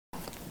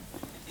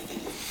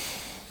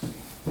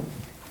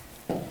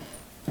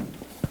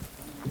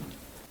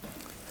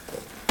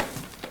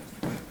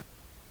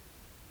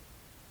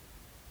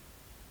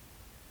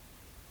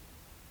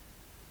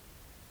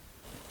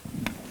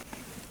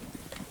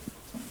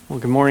Well,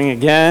 good morning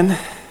again.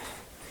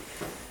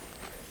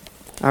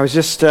 I was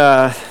just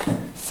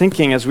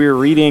thinking as we were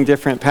reading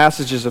different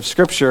passages of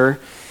Scripture,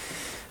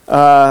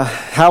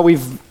 how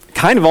we've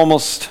kind of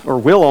almost, or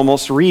will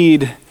almost,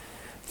 read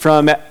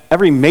from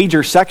every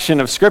major section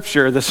of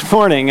Scripture this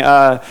morning.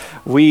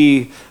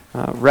 We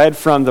read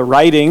from the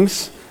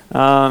writings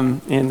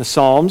in the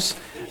Psalms.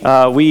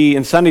 We,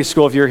 in Sunday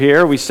school, if you're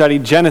here, we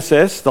studied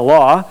Genesis, the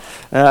law.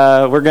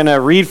 We're going to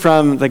read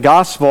from the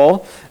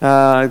Gospels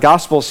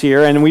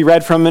here, and we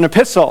read from an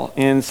epistle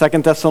in 2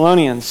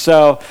 Thessalonians.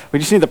 So we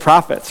just need the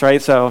prophets, right?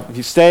 So if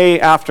you stay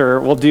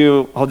after, I'll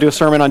do a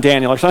sermon on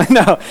Daniel or something.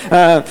 No.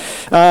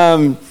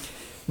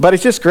 But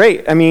it's just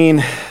great. I mean,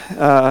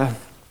 I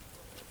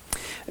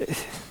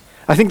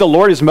think the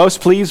Lord is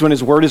most pleased when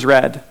His Word is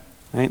read.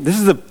 Right?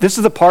 This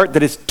is the part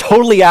that is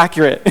totally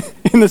accurate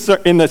in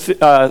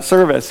the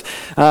service.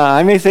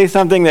 I may say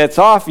something that's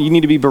off. You need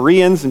to be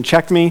Bereans and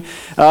check me.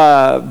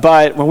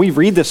 But when we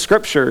read the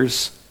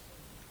Scriptures,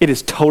 it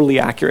is totally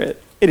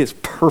accurate. It is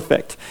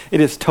perfect.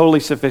 It is totally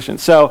sufficient.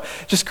 So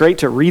just great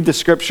to read the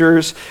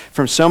Scriptures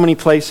from so many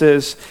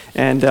places.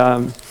 And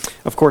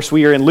of course,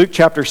 we are in Luke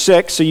chapter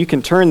 6, so you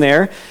can turn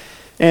there.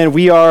 And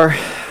we are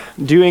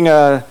doing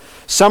a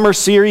summer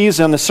series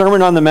on the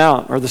Sermon on the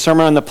Mount, or the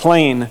Sermon on the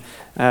Plain,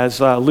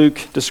 as Luke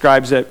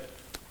describes it.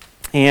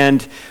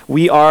 And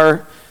we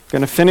are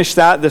going to finish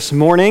that this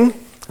morning,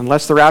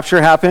 unless the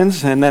rapture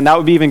happens, and then that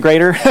would be even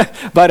greater.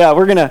 But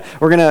we're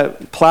gonna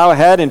plow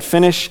ahead and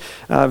finish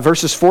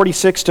verses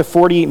 46 to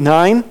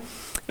 49.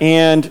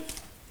 And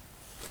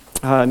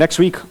next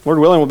week, Lord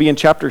willing, we'll be in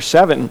chapter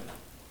 7,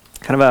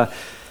 kind of a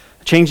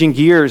changing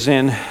gears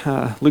in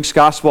Luke's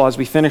gospel as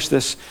we finish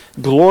this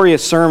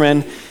glorious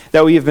sermon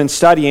that we have been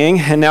studying.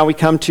 And now we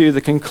come to the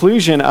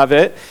conclusion of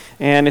it.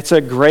 And it's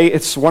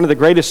one of the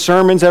greatest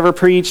sermons ever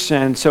preached,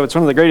 and so it's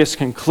one of the greatest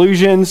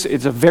conclusions.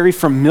 It's a very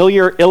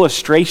familiar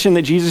illustration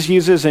that Jesus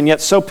uses, and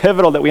yet so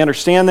pivotal that we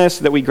understand this,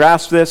 that we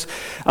grasp this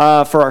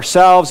for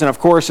ourselves, and of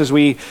course as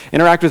we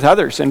interact with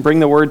others and bring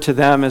the word to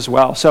them as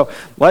well. So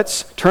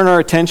let's turn our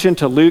attention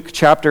to Luke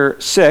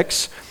chapter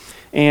 6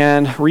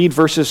 and read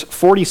verses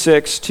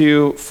 46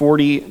 to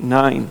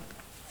 49.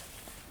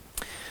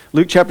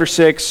 Luke chapter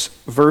 6,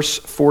 verse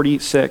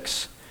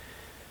 46.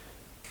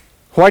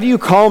 Why do you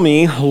call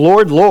me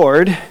Lord,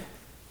 Lord,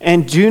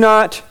 and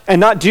not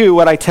do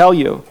what I tell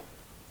you?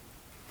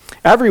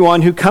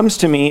 Everyone who comes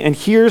to me and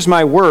hears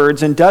my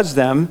words and does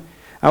them,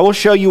 I will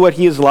show you what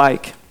he is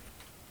like.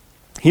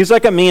 He is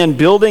like a man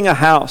building a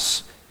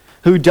house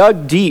who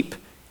dug deep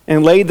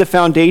and laid the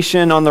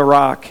foundation on the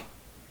rock.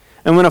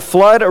 And when a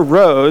flood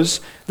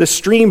arose, the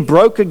stream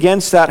broke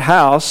against that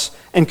house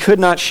and could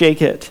not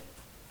shake it,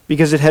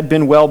 because it had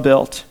been well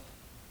built.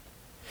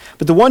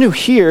 But the one who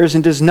hears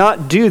and does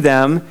not do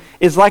them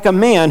is like a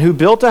man who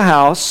built a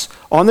house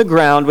on the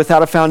ground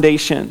without a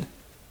foundation.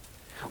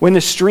 When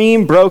the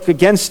stream broke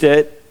against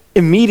it,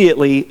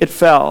 immediately it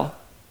fell,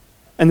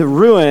 and the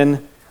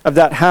ruin of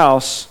that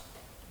house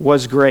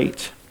was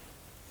great.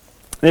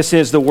 This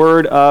is the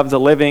word of the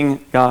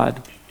living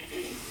God.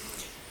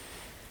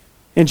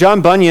 In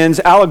John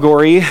Bunyan's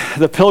allegory,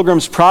 The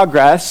Pilgrim's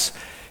Progress,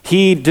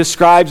 he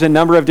describes a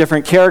number of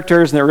different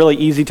characters, and they're really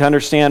easy to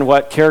understand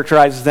what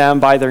characterizes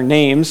them by their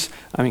names.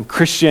 I mean,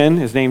 Christian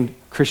is named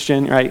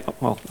Christian, right?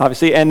 Well,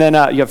 obviously. And then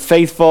you have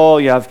faithful,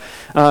 you have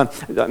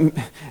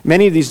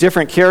many of these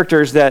different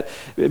characters that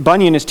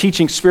Bunyan is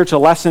teaching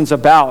spiritual lessons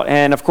about.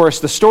 And of course,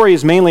 the story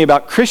is mainly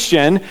about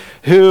Christian,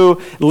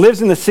 who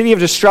lives in the city of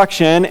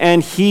destruction,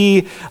 and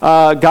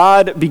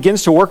God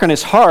begins to work on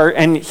his heart,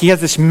 and he has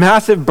this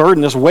massive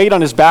burden, this weight on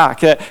his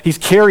back that he's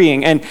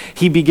carrying, and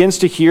he begins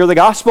to hear the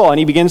gospel, and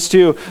he begins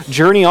to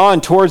journey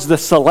on towards the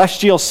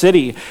celestial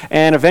city.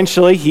 And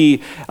eventually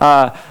he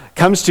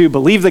comes to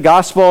believe the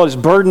gospel, his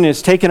burden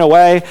is taken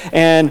away,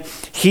 and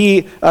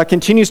he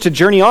continues to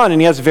journey on,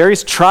 and he has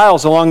various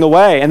trials along the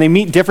way, and they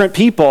meet different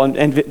people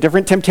and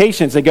different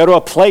temptations. They go to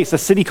a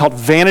city called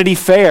Vanity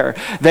Fair.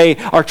 They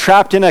are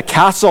trapped in a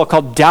castle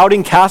called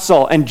Doubting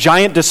Castle, and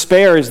Giant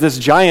Despair is this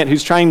giant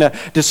who's trying to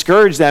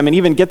discourage them and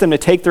even get them to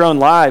take their own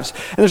lives.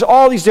 And there's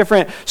all these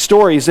different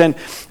stories, and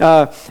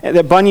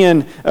that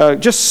Bunyan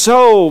just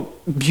so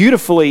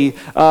beautifully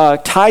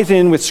ties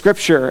in with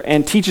Scripture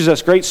and teaches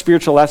us great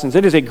spiritual lessons.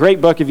 It is a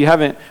great book if you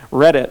haven't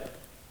read it.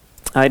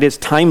 It is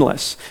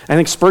timeless. I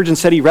think Spurgeon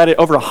said he read it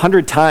over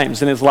 100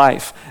 times in his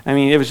life. I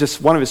mean, it was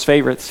just one of his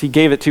favorites. He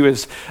gave it to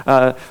his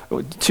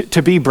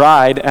to-be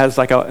bride as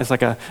like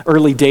a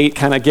early date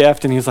kind of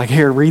gift, and he was like,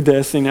 "Here, read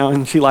this,"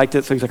 and she liked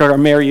it, so he's like, "I'll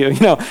marry you,"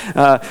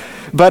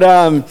 But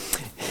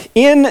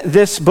in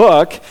this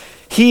book,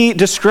 he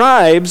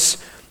describes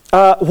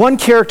one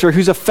character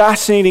who's a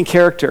fascinating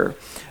character.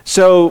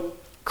 So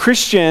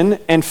Christian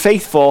and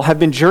faithful have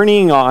been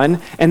journeying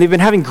on, and they've been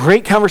having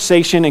great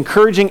conversation,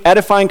 encouraging,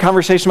 edifying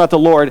conversation about the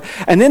Lord.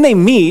 And then they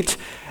meet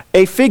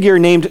a figure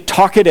named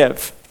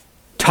Talkative.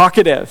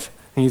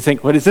 And you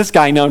think, what is this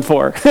guy known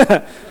for?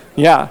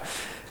 Yeah.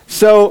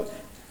 So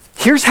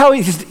here's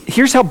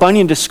how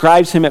Bunyan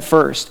describes him at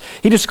first.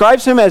 He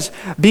describes him as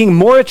being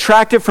more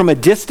attractive from a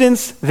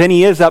distance than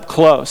he is up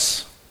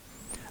close.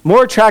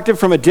 more attractive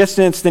from a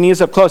distance than he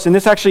is up close. And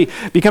this actually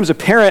becomes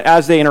apparent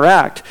as they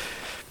interact.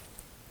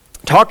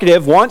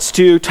 Talkative wants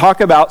to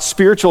talk about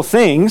spiritual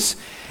things,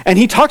 and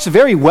he talks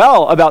very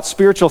well about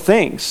spiritual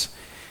things.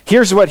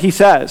 Here's what he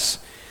says.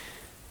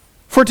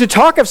 For to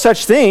talk of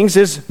such things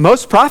is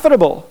most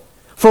profitable,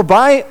 for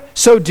by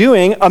so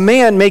doing a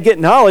man may get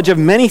knowledge of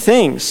many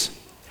things,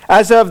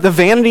 as of the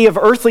vanity of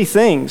earthly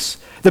things,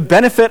 the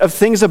benefit of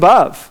things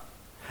above.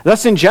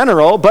 Thus in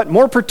general, but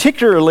more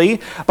particularly,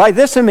 by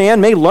this a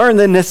man may learn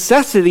the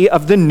necessity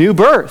of the new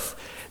birth,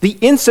 the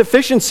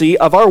insufficiency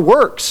of our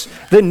works,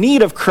 the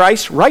need of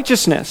Christ's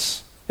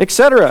righteousness,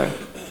 etc.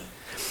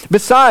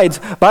 Besides,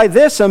 by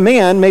this a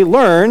man may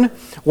learn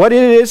what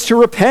it is to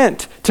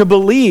repent, to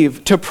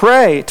believe, to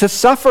pray, to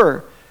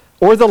suffer,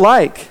 or the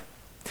like.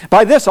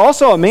 By this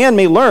also a man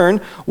may learn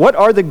what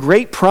are the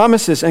great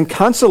promises and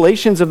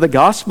consolations of the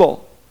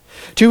gospel,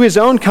 to his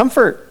own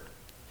comfort.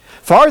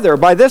 Farther,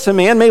 by this a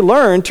man may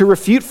learn to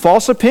refute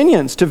false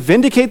opinions, to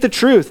vindicate the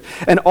truth,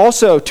 and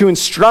also to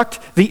instruct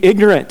the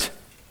ignorant.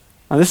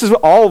 Now, this is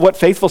all what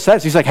Faithful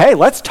says. He's like, hey,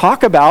 let's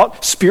talk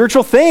about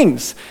spiritual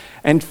things.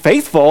 And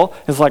Faithful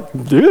is like,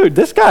 dude,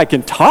 this guy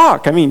can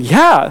talk.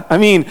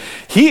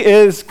 He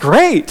is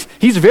great.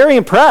 He's very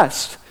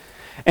impressed.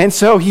 And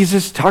so he's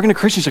just talking to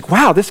Christian. He's like,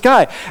 wow, this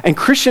guy. And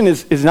Christian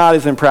is not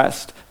as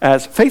impressed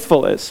as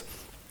Faithful is.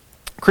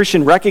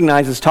 Christian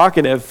recognizes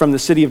Talkative from the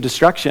city of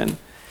destruction.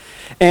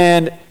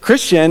 And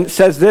Christian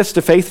says this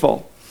to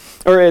Faithful.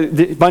 Or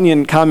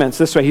Bunyan comments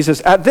this way. He says,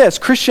 at this,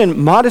 Christian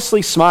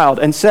modestly smiled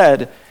and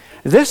said,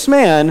 this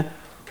man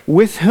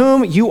with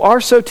whom you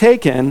are so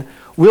taken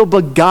will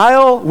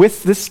beguile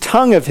with this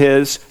tongue of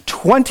his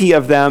 20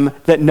 of them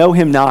that know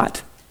him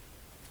not.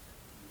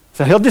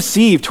 So he'll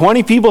deceive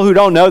 20 people who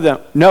don't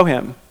know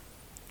him.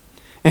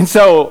 And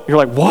so you're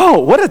like, whoa,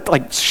 what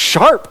a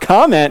sharp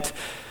comment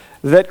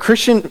that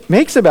Christian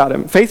makes about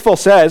him. Faithful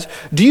says,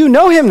 do you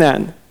know him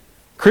then?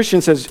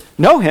 Christian says,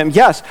 know him,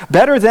 yes,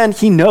 better than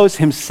he knows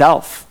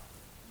himself.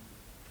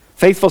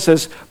 Faithful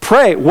says,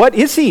 pray, what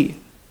is he?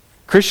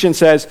 Christian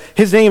says,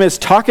 his name is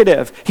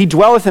Talkative. He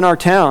dwelleth in our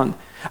town.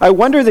 I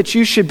wonder that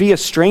you should be a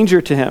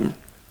stranger to him.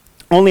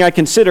 Only I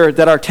consider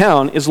that our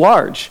town is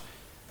large.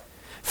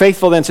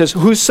 Faithful then says,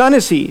 whose son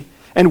is he?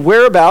 And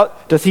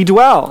whereabout doth he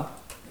dwell?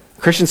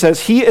 Christian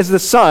says, he is the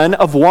son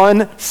of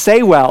one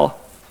Saywell.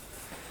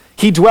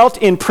 He dwelt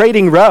in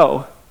Prating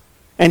Row,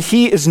 and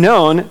he is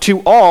known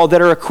to all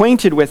that are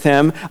acquainted with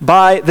him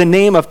by the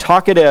name of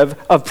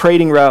Talkative of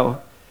Prating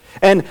Row.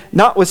 And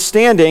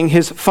notwithstanding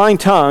his fine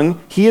tongue,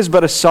 he is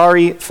but a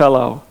sorry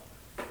fellow.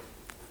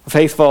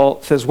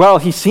 Faithful says, well,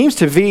 he seems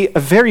to be a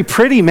very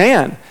pretty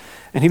man.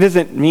 And he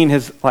doesn't mean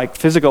his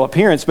physical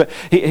appearance, but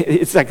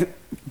it's like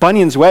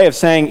Bunyan's way of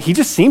saying he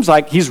just seems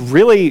like he's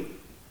really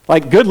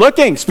good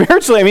looking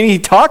spiritually. He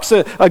talks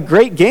a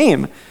great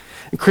game.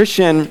 And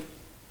Christian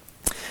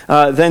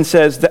then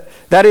says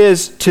that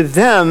is to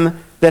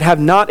them that have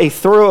not a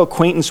thorough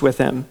acquaintance with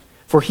him,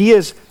 for he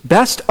is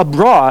best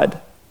abroad.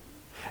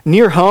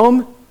 Near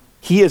home,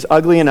 he is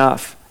ugly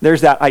enough.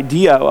 There's that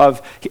idea of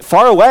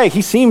far away,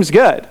 he seems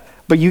good.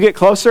 But you get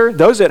closer,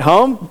 those at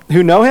home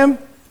who know him,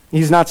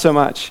 he's not so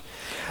much.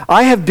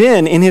 I have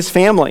been in his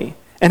family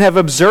and have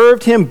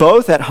observed him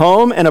both at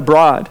home and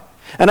abroad.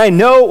 And I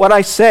know what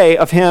I say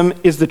of him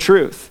is the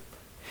truth.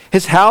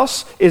 His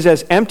house is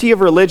as empty of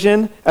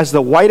religion as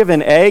the white of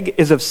an egg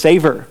is of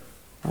savor.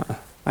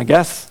 I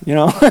guess,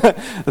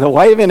 the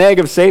white of an egg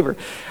of savor.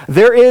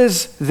 There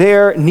is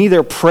there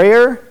neither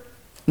prayer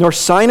nor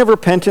sign of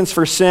repentance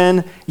for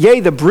sin.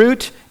 Yea, the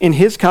brute in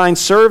his kind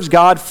serves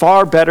God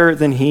far better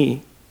than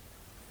he.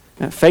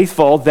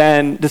 Faithful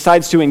then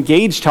decides to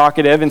engage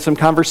Talkative in some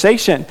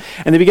conversation,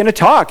 and they begin to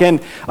talk, and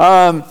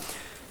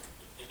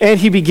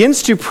he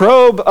begins to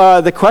probe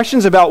the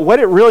questions about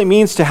what it really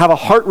means to have a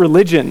heart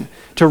religion,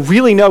 to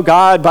really know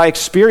God by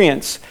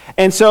experience.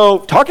 And so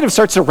Talkative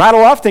starts to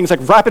rattle off things like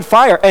rapid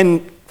fire,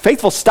 and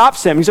Faithful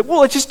stops him. He's like, well,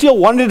 let's just deal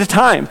one at a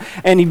time.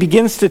 And he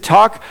begins to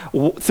talk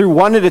through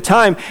one at a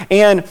time.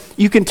 And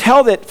you can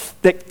tell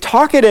that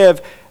Talkative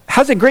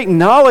has a great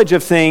knowledge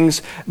of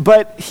things,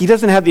 but he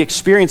doesn't have the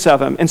experience of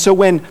them. And so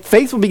when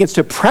Faithful begins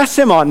to press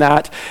him on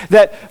that,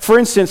 for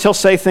instance, he'll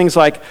say things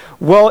like,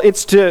 well,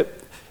 it's to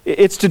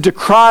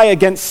decry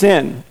against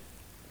sin.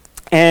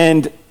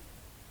 And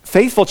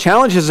Faithful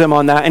challenges him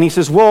on that. And he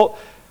says, well,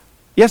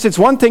 yes, it's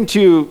one thing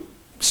to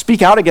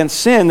speak out against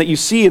sin that you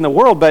see in the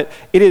world, but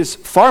it is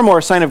far more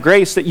a sign of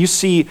grace that you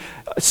see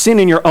sin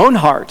in your own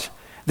heart,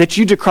 that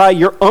you decry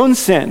your own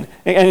sin.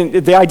 And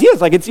the idea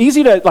is it's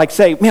easy to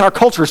say, man, our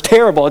culture is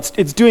terrible,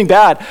 it's doing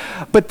bad,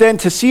 but then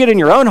to see it in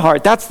your own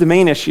heart, that's the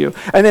main issue.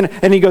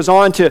 And he goes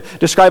on to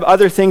describe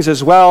other things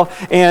as well,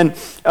 and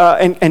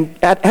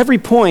at every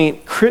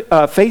point,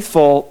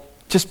 Faithful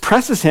just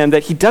presses him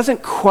that he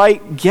doesn't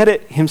quite get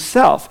it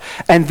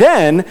himself. And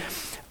then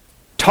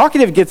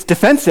Talkative gets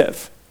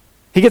defensive.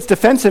 He gets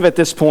defensive at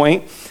this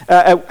point,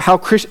 at how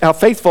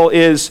Faithful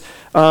is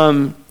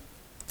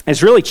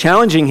really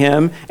challenging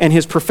him and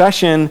his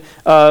profession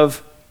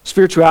of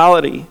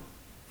spirituality.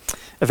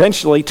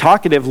 Eventually,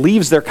 talkative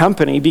leaves their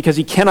company because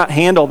he cannot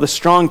handle the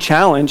strong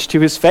challenge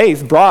to his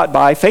faith brought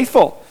by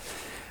faithful.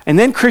 And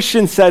then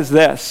Christian says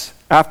this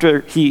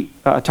after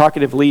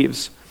talkative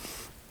leaves.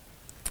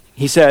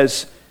 He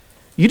says,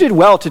 "You did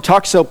well to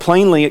talk so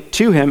plainly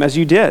to him as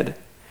you did.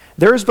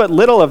 There is but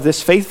little of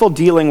this faithful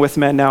dealing with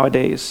men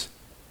nowadays.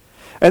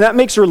 And that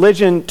makes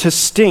religion to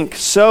stink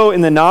so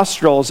in the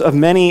nostrils of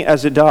many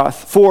as it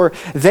doth. For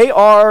they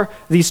are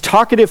these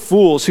talkative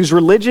fools whose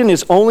religion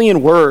is only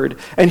in word,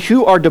 and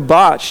who are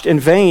debauched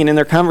and vain in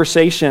their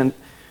conversation,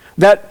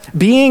 that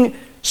being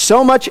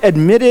so much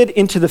admitted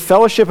into the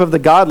fellowship of the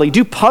godly,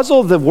 do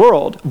puzzle the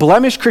world,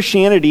 blemish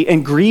Christianity,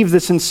 and grieve the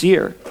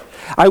sincere.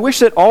 I wish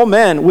that all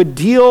men would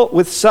deal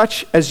with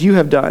such as you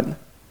have done.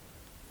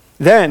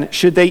 Then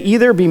should they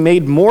either be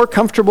made more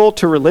comfortable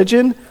to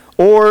religion,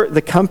 or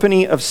the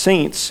company of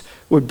saints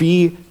would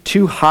be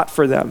too hot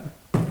for them."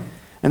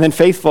 And then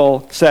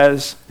Faithful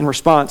says in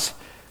response,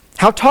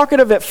 "How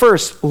talkative at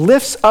first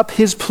lifts up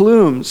his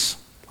plumes,"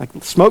 like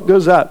smoke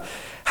goes up.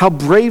 "How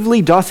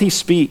bravely doth he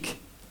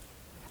speak.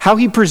 How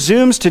he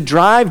presumes to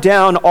drive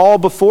down all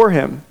before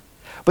him.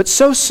 But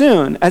so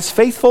soon as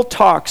Faithful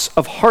talks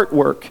of heart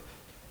work,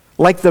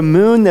 like the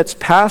moon that's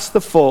past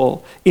the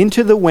full,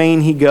 into the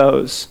wane he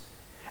goes.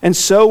 And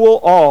so will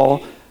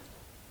all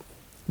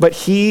but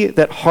he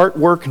that heart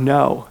work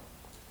know."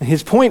 And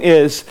his point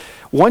is,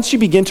 once you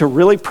begin to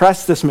really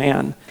press this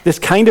man, this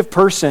kind of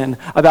person,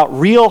 about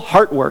real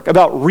heart work,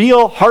 about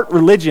real heart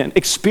religion,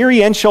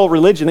 experiential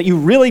religion, that you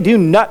really do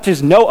not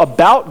just know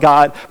about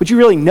God, but you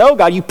really know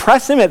God, you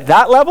press him at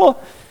that level,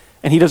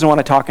 and he doesn't want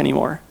to talk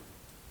anymore.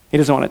 He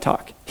doesn't want to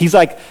talk. He's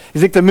like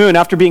the moon,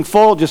 after being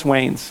full, just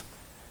wanes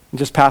and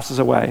just passes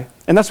away.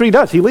 And that's what he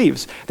does. He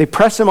leaves. They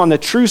press him on the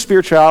true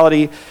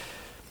spirituality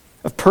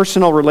of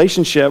personal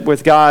relationship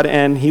with God,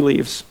 and he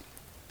leaves.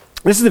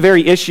 This is the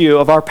very issue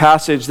of our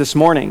passage this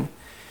morning.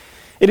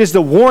 It is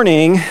the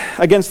warning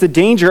against the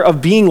danger of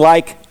being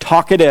like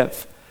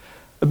talkative,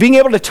 of being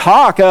able to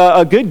talk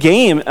a good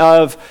game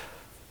of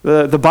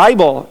the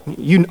Bible.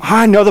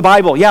 I know the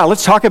Bible. Yeah,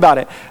 let's talk about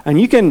it.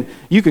 And you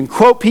can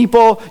quote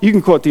people, you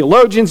can quote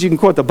theologians, you can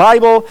quote the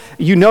Bible,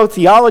 you know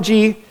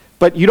theology,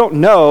 but you don't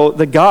know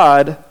the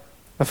God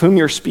of whom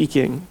you're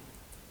speaking.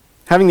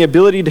 Having the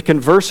ability to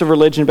converse of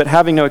religion, but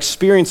having no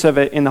experience of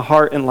it in the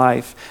heart and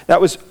life.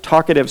 That was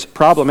talkative's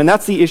problem. And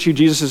that's the issue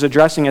Jesus is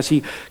addressing as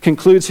he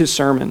concludes his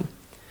sermon.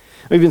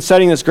 We've been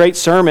studying this great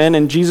sermon,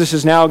 and Jesus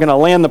is now going to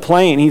land the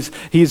plane.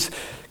 He's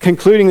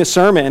concluding the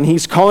sermon.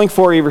 He's calling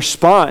for a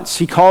response.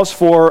 He calls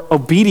for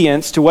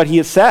obedience to what he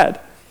has said.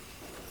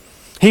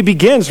 He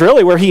begins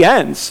really where he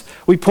ends.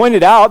 We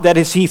pointed out that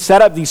as he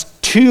set up these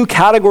two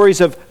categories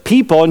of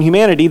people in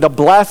humanity, the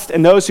blessed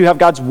and those who have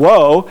God's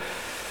woe,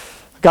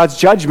 God's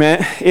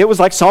judgment, it was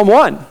like Psalm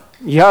 1.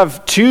 You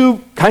have two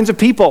kinds of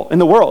people in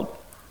the world.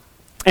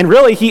 And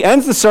really, he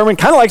ends the sermon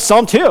kind of like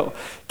Psalm 2.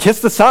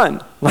 Kiss the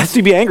Son, lest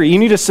he be angry. You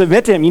need to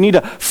submit to him. You need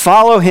to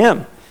follow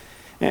him.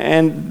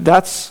 And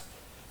that's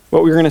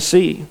what we're going to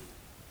see.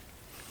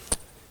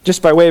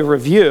 Just by way of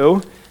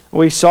review,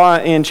 we saw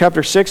in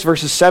chapter 6,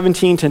 verses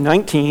 17 to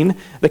 19,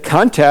 the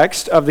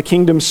context of the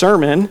kingdom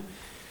sermon,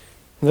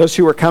 those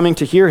who were coming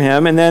to hear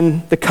him, and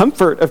then the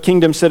comfort of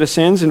kingdom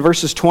citizens in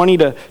verses 20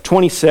 to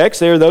 26.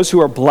 They are those who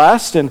are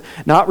blessed and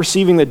not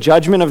receiving the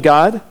judgment of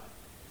God.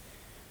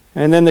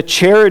 And then the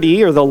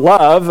charity or the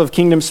love of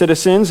kingdom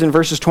citizens in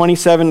verses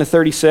 27 to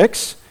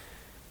 36.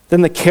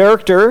 Then the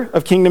character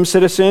of kingdom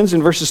citizens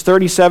in verses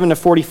 37 to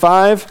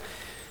 45.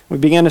 We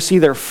began to see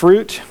their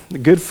fruit, the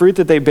good fruit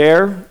that they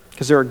bear,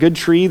 because they're a good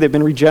tree, they've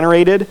been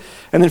regenerated.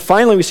 And then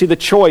finally we see the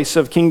choice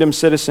of kingdom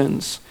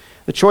citizens.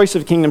 The choice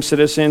of kingdom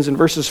citizens in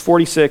verses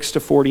 46 to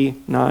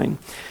 49.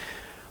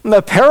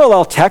 The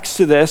parallel text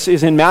to this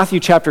is in Matthew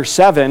chapter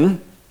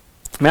 7.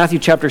 Matthew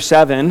chapter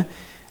 7.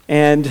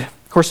 And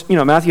of course,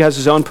 Matthew has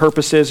his own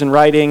purposes in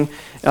writing.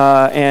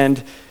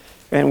 And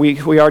we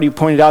already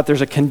pointed out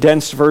there's a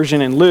condensed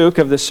version in Luke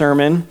of this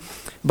sermon.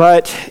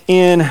 But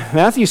in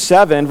Matthew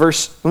 7,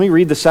 let me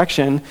read the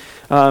section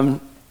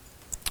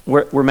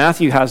where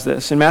Matthew has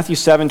this. In Matthew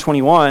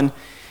 7:21,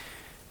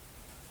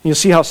 you'll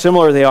see how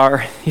similar they are.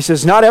 He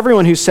says, "Not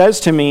everyone who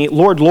says to me,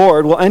 'Lord,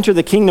 Lord,' will enter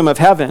the kingdom of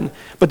heaven,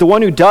 but the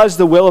one who does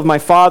the will of my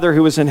Father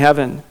who is in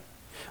heaven.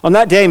 On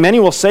that day, many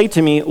will say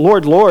to me,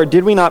 'Lord, Lord,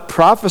 did we not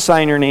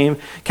prophesy in your name,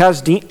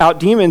 cast out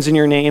demons in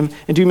your name,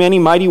 and do many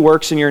mighty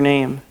works in your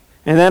name?'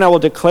 And then I will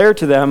declare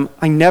to them,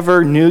 'I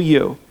never knew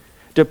you.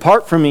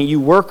 Depart from me, you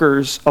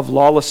workers of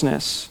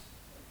lawlessness.'"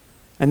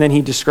 And then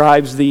he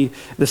describes the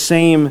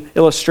same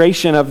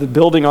illustration of the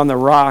building on the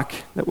rock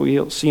that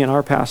we'll see in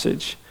our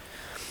passage.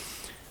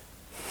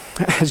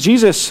 As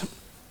Jesus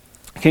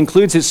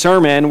concludes his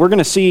sermon, we're going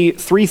to see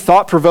three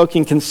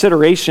thought-provoking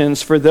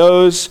considerations for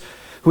those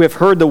who have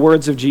heard the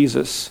words of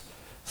Jesus.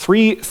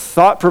 Three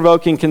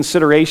thought-provoking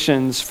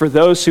considerations for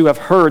those who have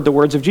heard the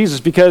words of Jesus,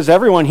 because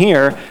everyone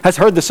here has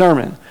heard the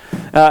sermon.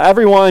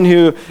 Everyone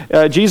who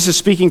Jesus is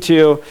speaking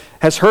to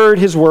has heard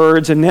his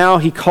words, and now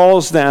he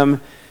calls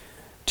them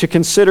to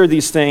consider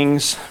these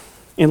things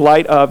in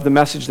light of the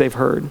message they've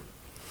heard.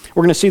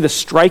 We're going to see the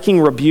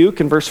striking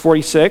rebuke in verse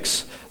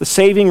 46, the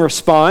saving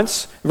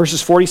response in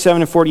verses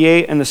 47 and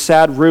 48, and the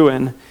sad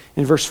ruin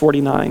in verse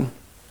 49.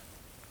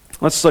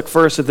 Let's look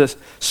first at this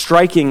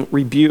striking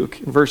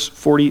rebuke in verse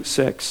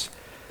 46.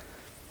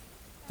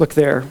 Look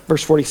there,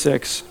 verse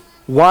 46.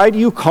 Why do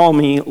you call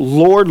me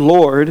Lord,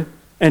 Lord,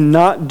 and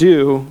not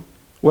do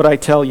what I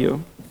tell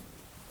you?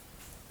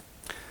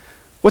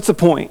 What's the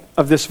point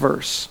of this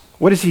verse?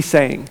 What is he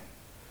saying?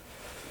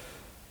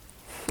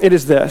 It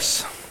is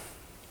this.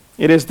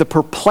 It is the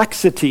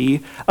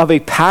perplexity of a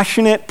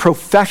passionate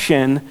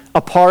profession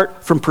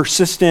apart from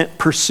persistent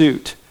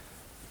pursuit.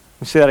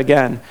 Let me say that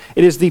again.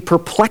 It is the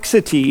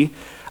perplexity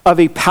of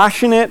a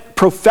passionate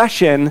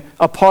profession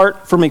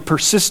apart from a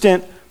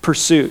persistent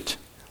pursuit.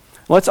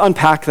 Let's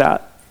unpack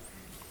that.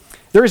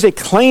 There is a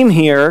claim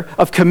here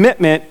of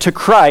commitment to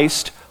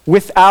Christ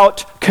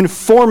without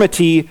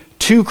conformity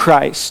to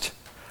Christ.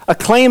 A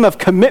claim of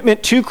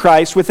commitment to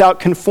Christ without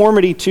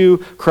conformity to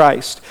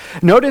Christ.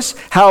 Notice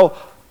how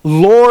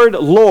Lord,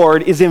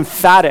 Lord is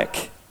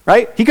emphatic,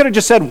 right? He could have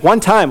just said one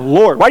time,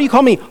 Lord. Why do you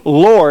call me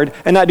Lord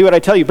and not do what I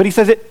tell you? But he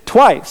says it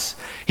twice.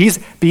 He's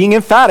being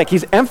emphatic.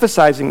 He's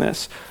emphasizing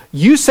this.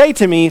 You say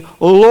to me,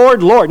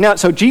 Lord, Lord. Now,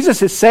 so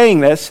Jesus is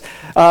saying this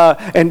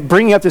and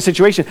bringing up the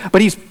situation,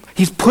 but he's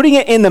putting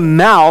it in the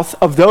mouth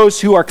of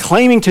those who are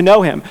claiming to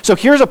know him. So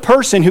here's a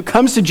person who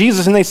comes to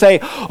Jesus and they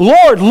say,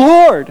 Lord,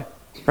 Lord,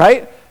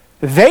 right?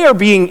 They are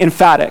being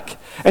emphatic.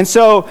 And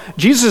so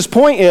Jesus'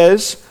 point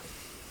is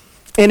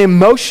an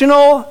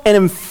emotional and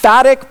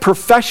emphatic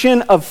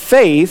profession of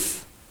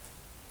faith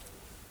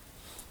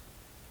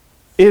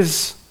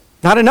is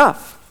not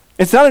enough.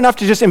 It's not enough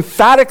to just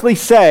emphatically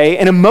say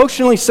and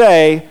emotionally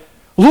say,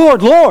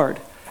 Lord, Lord,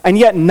 and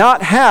yet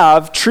not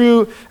have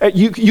true,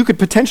 you could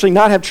potentially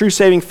not have true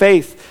saving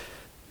faith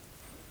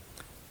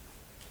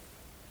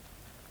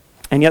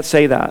and yet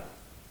say that.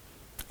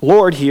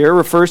 Lord here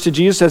refers to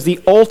Jesus as the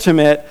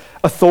ultimate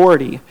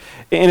authority.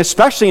 And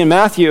especially in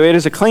Matthew, it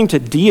is a claim to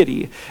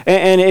deity.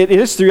 And it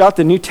is throughout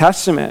the New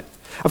Testament.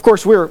 Of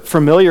course, we're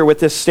familiar with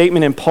this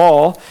statement in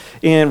Paul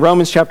in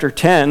Romans chapter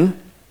 10.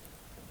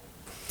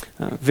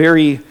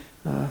 Very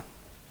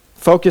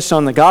focused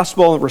on the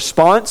gospel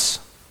response.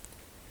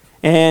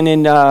 And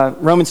in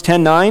Romans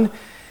 10:9,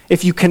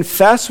 if you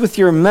confess with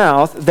your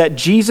mouth that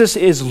Jesus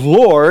is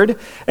Lord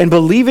and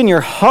believe in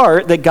your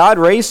heart that God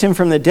raised him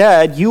from the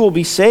dead, you will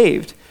be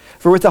saved.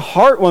 For with the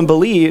heart one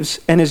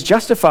believes and is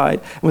justified,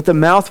 and with the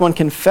mouth one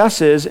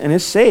confesses and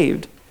is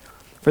saved.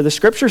 For the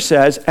scripture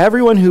says,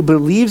 everyone who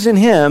believes in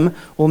him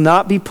will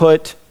not be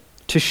put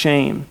to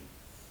shame.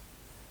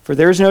 For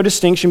there is no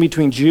distinction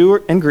between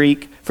Jew and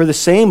Greek, for the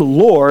same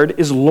Lord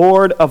is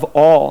Lord of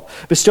all,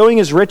 bestowing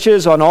his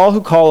riches on all who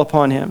call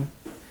upon him.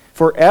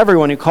 For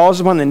everyone who calls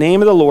upon the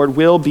name of the Lord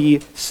will be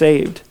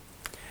saved.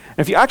 And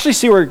if you actually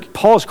see where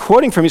Paul is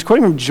quoting from, he's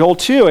quoting from Joel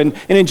 2. And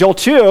in Joel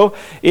 2,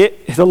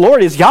 the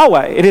Lord is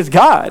Yahweh. It is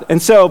God. And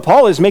so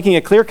Paul is making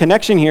a clear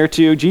connection here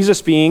to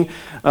Jesus being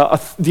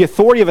the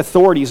authority of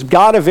authorities,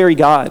 God of very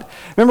God.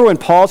 Remember when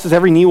Paul says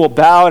every knee will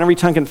bow and every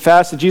tongue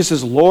confess that Jesus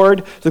is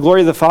Lord to the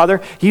glory of the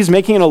Father? He's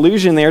making an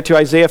allusion there to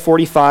Isaiah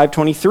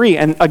 45:23.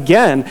 And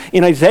again,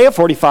 in Isaiah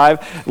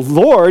 45,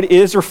 Lord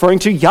is referring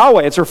to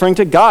Yahweh. It's referring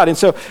to God. And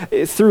so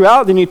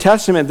throughout the New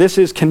Testament, this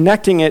is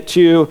connecting it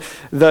to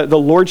the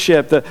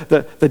lordship,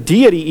 the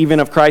deity even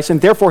of Christ, and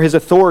therefore his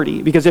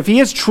authority. Because if he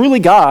is truly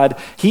God,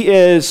 he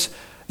is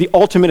the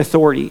ultimate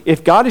authority.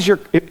 If God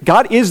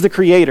is the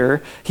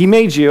creator, he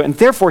made you, and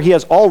therefore he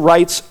has all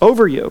rights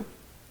over you.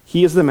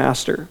 He is the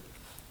master.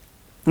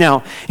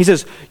 Now, he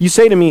says, you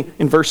say to me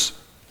in verse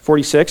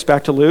 46,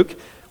 back to Luke,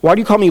 why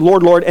do you call me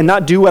Lord, Lord, and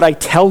not do what I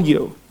tell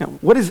you? Now,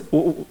 what is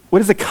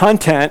the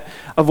content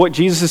of what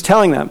Jesus is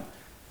telling them?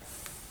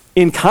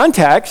 In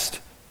context,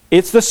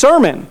 it's the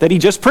sermon that he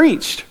just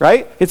preached,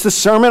 right? It's the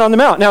Sermon on the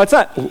Mount. Now, it's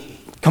not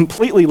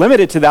completely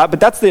limited to that, but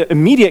that's the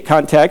immediate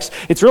context.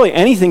 It's really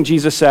anything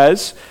Jesus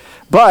says,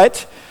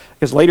 but,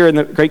 because later in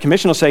the Great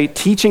Commission will say,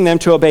 teaching them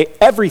to obey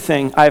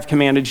everything I have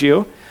commanded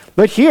you.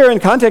 But here in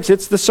context,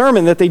 it's the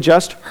sermon that they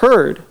just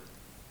heard.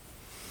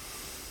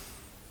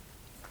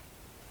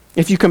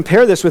 If you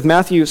compare this with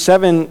Matthew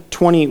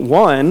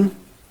 7:21,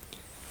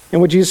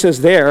 and what Jesus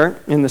says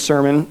there in the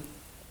sermon,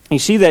 you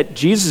see that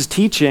Jesus'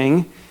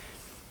 teaching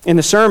in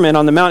the Sermon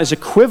on the Mount is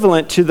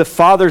equivalent to the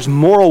Father's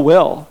moral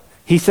will.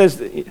 He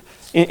says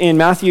in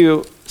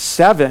Matthew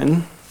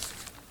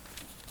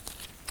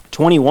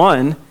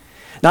 7:21,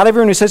 not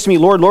everyone who says to me,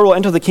 Lord, Lord, will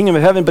enter the kingdom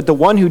of heaven, but the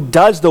one who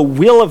does the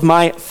will of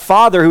my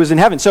Father who is in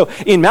heaven. So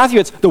in Matthew,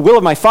 it's the will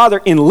of my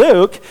Father. In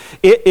Luke,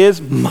 it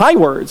is my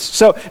words.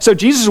 So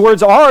Jesus'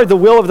 words are the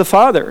will of the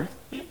Father.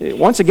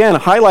 Once again,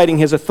 highlighting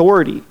his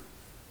authority.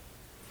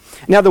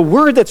 Now, the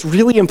word that's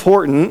really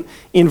important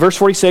in verse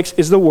 46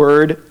 is the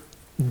word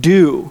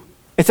do.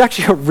 It's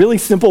actually a really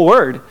simple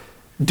word.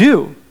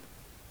 Do.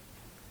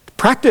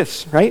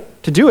 Practice, right?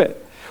 To do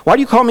it. Why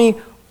do you call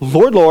me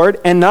Lord, Lord,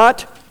 and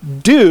not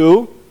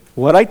do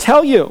what I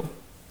tell you?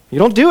 You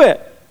don't do it.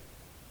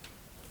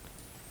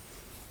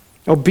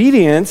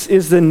 Obedience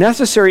is the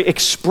necessary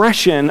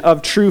expression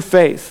of true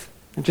faith.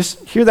 And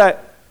just hear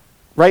that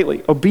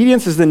rightly.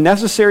 Obedience is the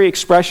necessary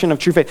expression of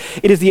true faith.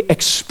 It is the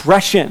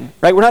expression,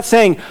 right? We're not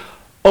saying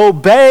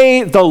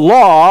obey the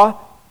law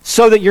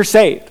so that you're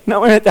saved.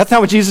 No, that's not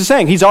what Jesus is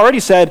saying. He's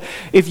already said,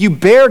 if you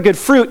bear good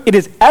fruit, it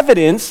is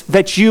evidence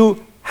that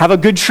you have a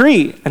good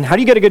tree. And how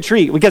do you get a good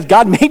tree? Because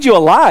God made you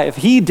alive.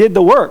 He did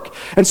the work.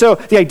 And so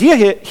the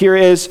idea here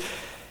is,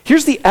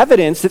 here's the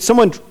evidence that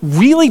someone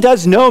really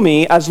does know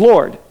me as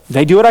Lord.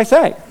 They do what I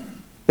say.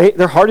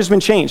 Their heart has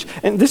been changed.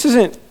 And this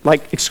isn't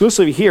like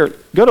exclusively here.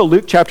 Go to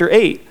Luke chapter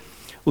 8.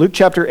 Luke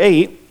chapter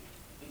 8,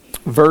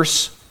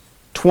 verse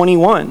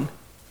 21.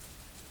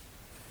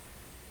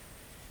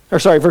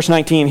 Verse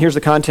 19. Here's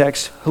the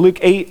context. Luke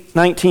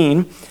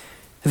 8:19.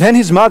 Then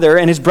his mother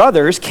and his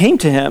brothers came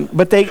to him,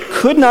 but they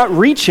could not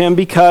reach him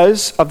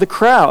because of the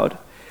crowd.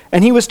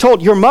 And he was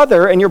told, your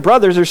mother and your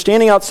brothers are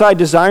standing outside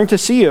desiring to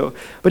see you.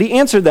 But he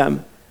answered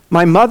them,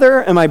 my mother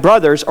and my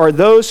brothers are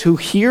those who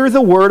hear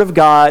the word of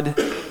God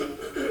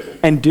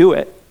and do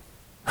it.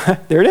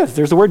 There it is.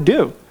 There's the word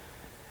do.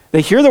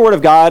 They hear the word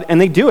of God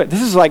and they do it.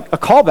 This is like a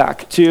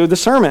callback to the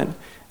sermon.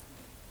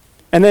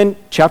 And then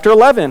chapter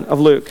 11 of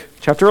Luke.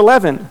 Chapter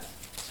 11,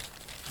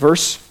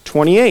 verse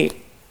 28.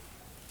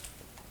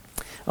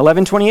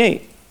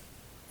 11:28.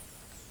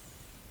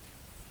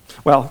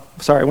 Well,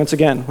 sorry, once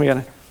again,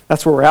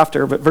 that's where we're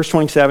after, but verse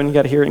 27, you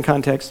got to hear it in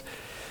context.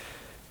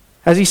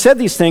 As he said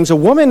these things, a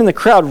woman in the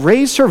crowd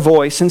raised her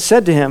voice and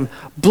said to him,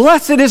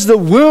 blessed is the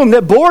womb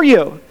that bore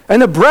you,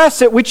 and the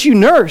breasts at which you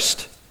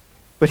nursed.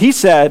 But he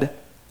said,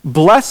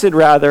 blessed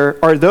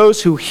rather are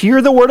those who hear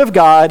the word of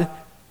God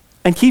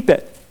and keep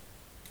it.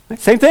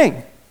 Same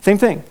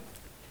thing.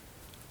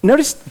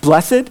 Notice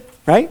blessed,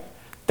 right?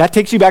 That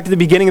takes you back to the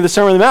beginning of the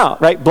Sermon on the Mount,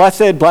 right?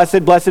 Blessed,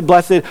 blessed, blessed,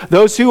 blessed.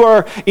 Those who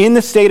are in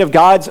the state of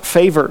God's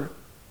favor.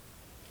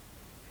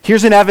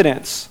 Here's an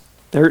evidence.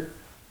 They're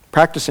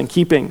practicing,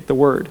 keeping the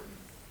word.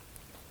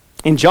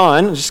 In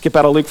John, let's just skip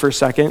out of Luke for a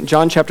second.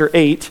 John chapter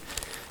 8,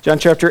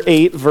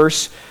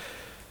 verse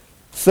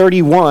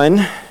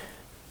 31.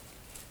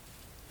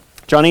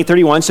 John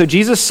 8:31. So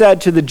Jesus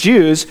said to the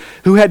Jews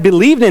who had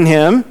believed in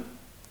him,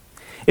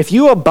 if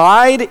you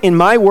abide in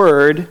my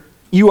word,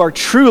 you are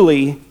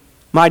truly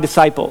my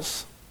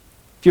disciples.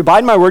 If you abide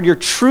in my word, you're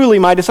truly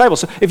my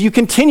disciples. So if you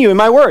continue in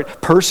my word,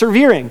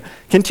 persevering,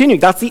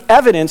 continuing, that's the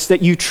evidence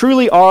that you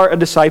truly are a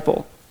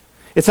disciple.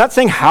 It's not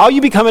saying how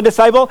you become a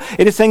disciple.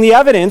 It is saying the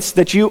evidence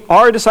that you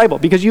are a disciple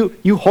because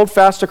you hold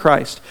fast to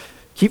Christ.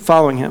 Keep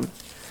following him.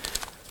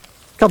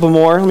 A couple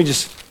more. Let me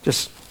just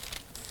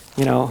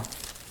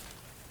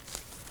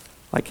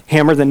like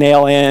hammer the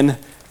nail in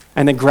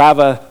and then grab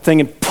a thing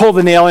and pull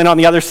the nail in on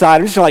the other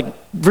side. I'm just like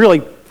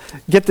really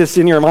get this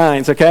in your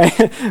minds,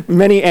 okay?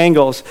 Many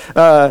angles.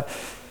 1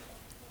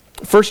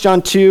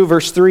 John 2,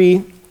 verse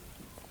 3.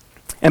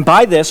 And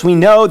by this we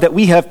know that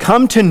we have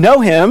come to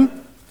know him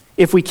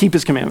if we keep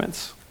his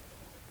commandments.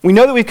 We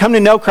know that we've come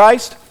to know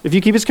Christ if you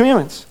keep his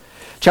commandments.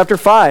 Chapter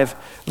 5,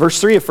 verse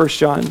 3 of 1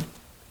 John.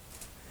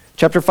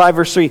 Chapter 5,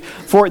 verse 3.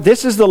 For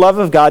this is the love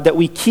of God, that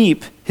we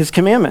keep his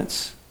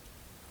commandments.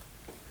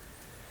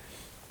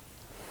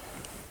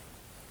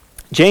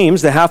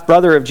 James, the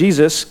half-brother of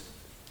Jesus,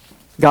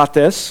 got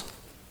this,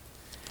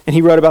 and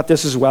he wrote about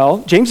this as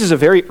well. James is a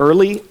very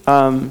early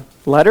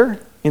letter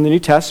in the New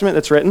Testament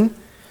that's written,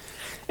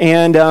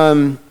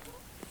 and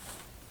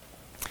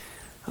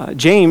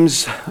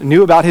James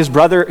knew about his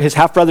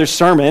half-brother's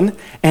sermon,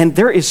 and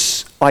there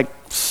is like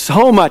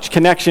so much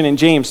connection in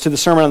James to the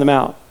Sermon on the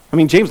Mount. I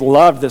mean, James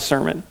loved this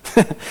sermon,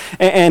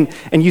 and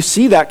you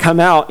see that come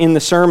out in the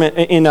sermon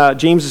in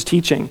James's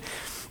teaching.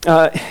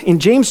 In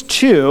James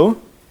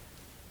 2.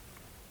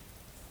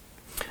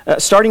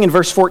 Starting in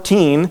verse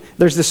 14,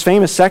 there's this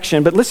famous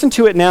section, but listen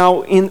to it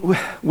now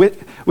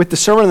with the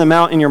Sermon on the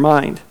Mount in your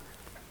mind.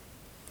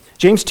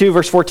 James 2,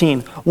 verse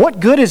 14.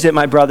 What good is it,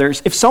 my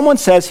brothers, if someone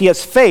says he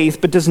has faith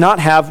but does not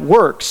have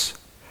works?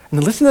 And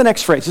then listen to the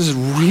next phrase. This is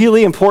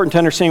really important to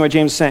understand what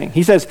James is saying.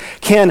 He says,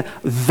 can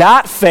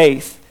that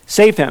faith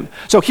save him?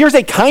 So here's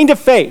a kind of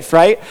faith,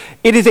 right?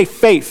 It is a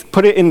faith.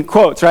 Put it in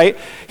quotes, right?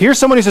 Here's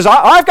someone who says,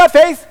 I've got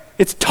faith.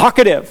 It's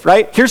talkative,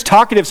 right? Here's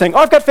talkative saying,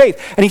 I've got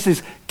faith. And he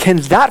says, can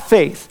that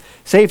faith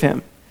save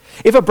him?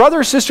 If a brother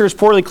or sister is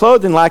poorly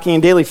clothed and lacking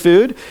in daily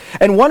food,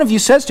 and one of you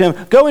says to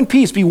him, go in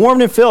peace, be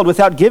warmed and filled,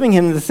 without giving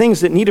him the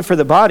things that needed for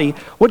the body,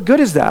 what good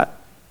is that?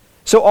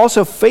 So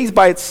also faith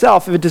by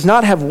itself, if it does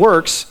not have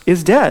works,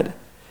 is dead.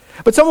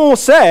 But someone will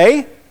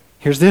say,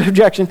 here's the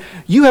objection,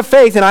 you have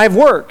faith and I have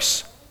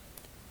works.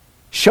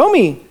 Show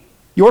me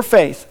your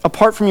faith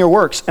apart from your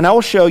works, and I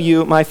will show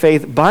you my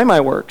faith by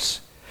my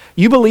works.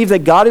 You believe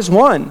that God is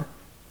one.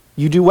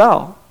 You do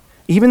well.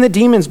 Even the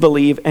demons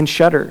believe and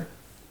shudder.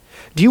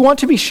 Do you want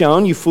to be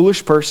shown, you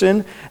foolish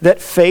person,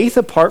 that faith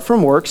apart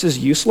from works is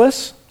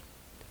useless?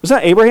 Was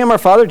not Abraham our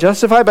father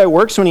justified by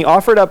works when he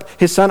offered up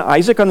his son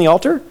Isaac on the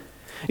altar?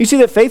 You see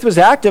that faith was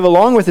active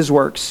along with his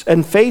works,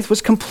 and faith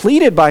was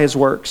completed by his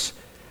works.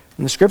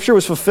 And the scripture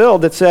was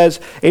fulfilled that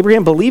says,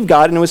 Abraham believed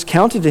God and it was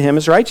counted to him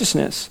as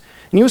righteousness,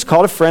 and he was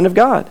called a friend of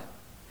God.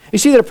 You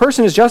see that a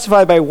person is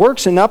justified by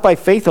works and not by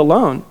faith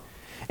alone.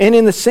 And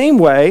in the same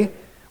way,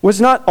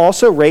 was not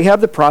also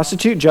Rahab the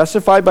prostitute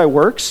justified by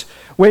works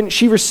when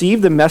she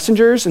received the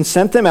messengers and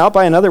sent them out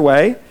by another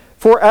way?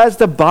 For as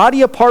the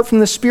body apart from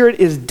the spirit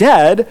is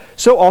dead,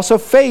 so also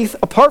faith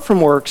apart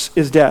from works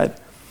is dead.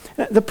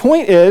 The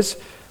point is,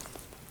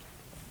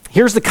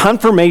 here's the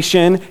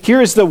confirmation.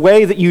 Here is the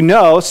way that you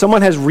know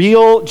someone has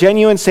real,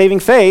 genuine, saving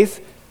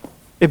faith.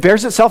 It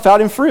bears itself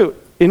out in fruit,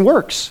 in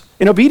works,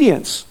 in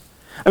obedience.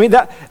 I mean,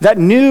 that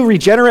new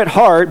regenerate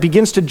heart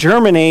begins to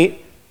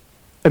germinate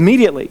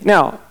immediately.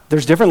 Now,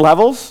 there's different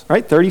levels,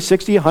 right? 30,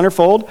 60,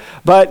 100-fold.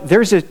 But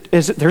there's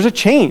a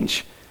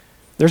change.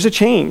 There's a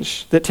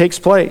change that takes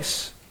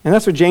place. And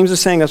that's what James is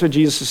saying. That's what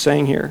Jesus is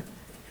saying here.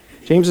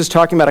 James is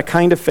talking about a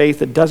kind of faith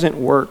that doesn't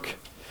work.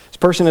 This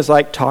person is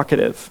like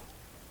talkative.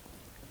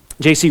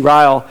 J.C.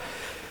 Ryle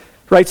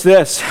writes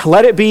this: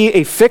 let it be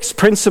a fixed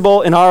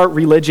principle in our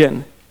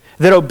religion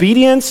that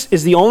obedience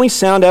is the only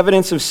sound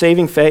evidence of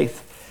saving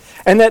faith,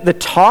 and that the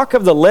talk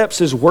of the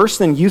lips is worse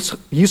than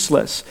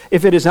useless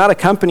if it is not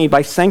accompanied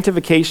by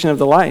sanctification of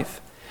the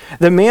life.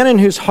 The man in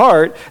whose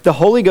heart the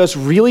Holy Ghost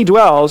really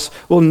dwells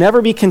will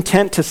never be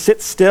content to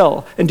sit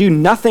still and do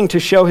nothing to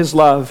show his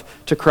love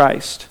to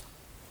Christ.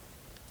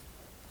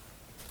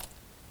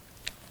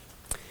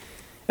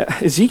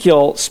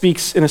 Ezekiel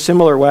speaks in a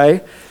similar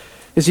way.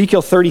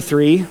 Ezekiel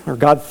 33, or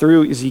God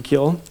through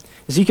Ezekiel.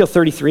 Ezekiel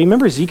 33,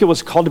 remember Ezekiel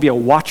was called to be a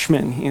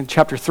watchman in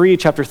chapter 3,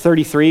 chapter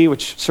 33,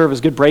 which serve as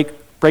good break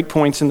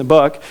points in the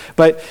book.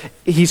 But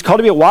he's called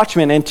to be a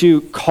watchman and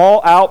to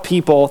call out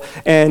people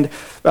and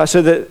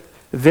so that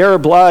their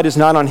blood is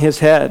not on his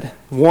head,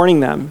 warning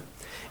them.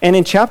 And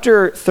in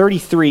chapter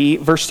 33,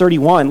 verse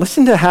 31,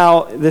 listen to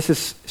how this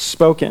is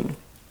spoken.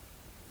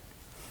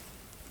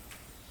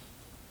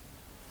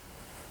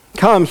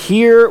 Come,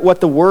 hear what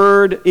the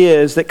word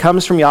is that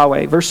comes from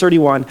Yahweh. Verse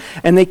 31,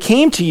 and they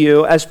came to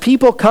you as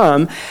people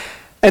come,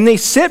 and they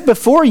sit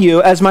before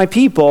you as my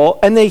people,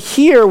 and they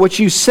hear what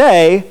you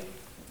say,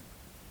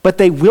 but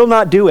they will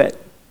not do it.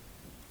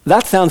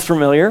 That sounds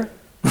familiar.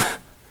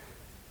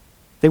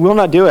 They will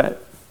not do it.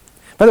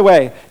 By the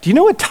way, do you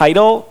know what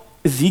title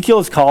Ezekiel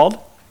is called?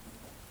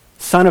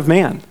 Son of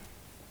Man.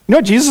 You know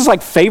what Jesus'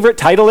 favorite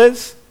title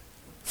is?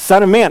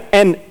 Son of Man.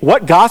 And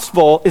what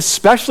gospel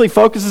especially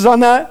focuses on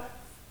that?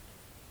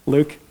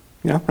 Luke.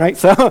 Yeah, right?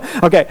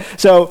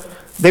 So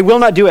they will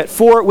not do it.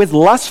 For with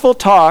lustful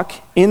talk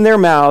in their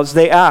mouths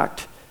they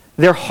act.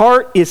 Their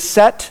heart is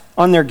set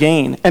on their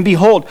gain. And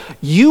behold,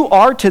 you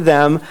are to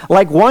them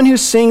like one who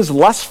sings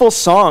lustful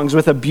songs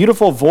with a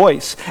beautiful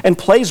voice and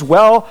plays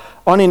well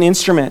on an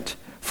instrument.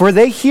 For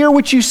they hear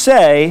what you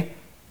say,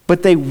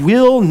 but they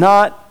will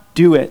not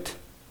do it.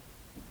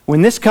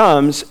 When this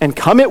comes, and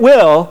come it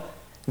will,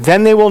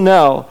 then they will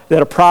know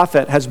that a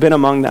prophet has been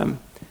among them.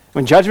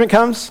 When judgment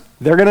comes,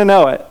 they're going to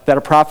know it, that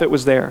a prophet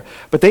was there.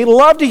 But they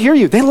love to hear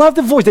you. They love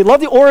the voice. They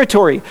love the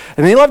oratory.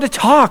 And they love to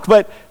talk,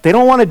 but they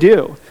don't want to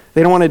do.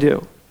 They don't want to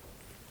do.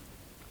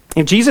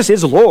 If Jesus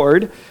is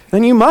Lord,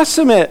 then you must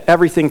submit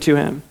everything to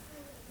him.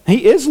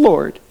 He is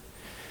Lord.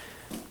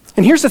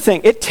 And here's the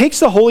thing. It takes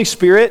the Holy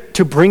Spirit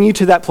to bring you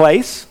to that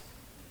place,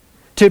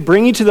 to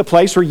bring you to the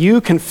place where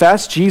you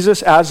confess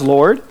Jesus as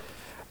Lord.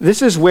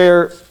 This is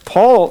where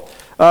Paul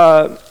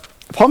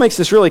makes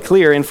this really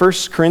clear in 1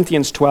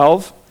 Corinthians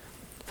 12.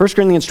 1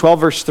 Corinthians 12,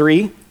 verse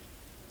 3.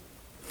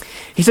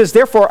 He says,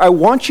 therefore, I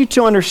want you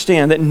to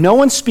understand that no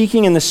one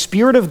speaking in the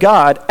Spirit of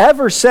God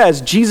ever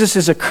says Jesus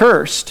is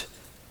accursed.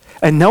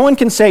 And no one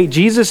can say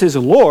Jesus is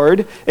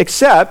Lord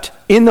except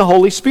in the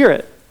Holy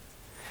Spirit.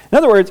 In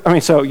other words,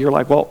 so you're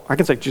like, well, I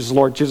can say Jesus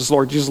Lord, Jesus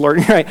Lord, Jesus Lord,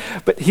 right?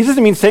 But he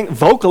doesn't mean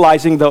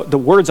vocalizing the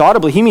words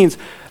audibly. He means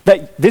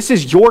that this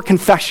is your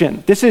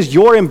confession. This is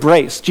your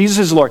embrace. Jesus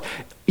is Lord.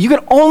 You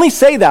can only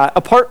say that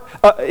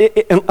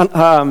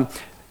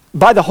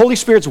by the Holy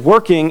Spirit's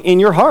working in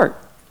your heart.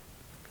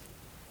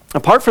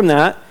 Apart from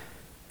that,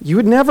 you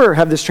would never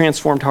have this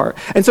transformed heart.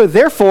 And so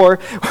therefore,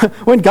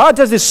 when God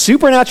does this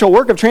supernatural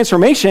work of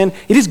transformation,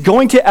 it is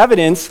going to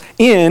evidence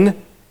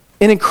in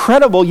an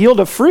incredible yield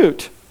of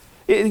fruit.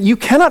 You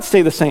cannot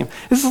stay the same.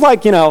 This is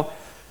like, no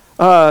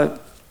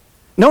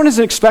one is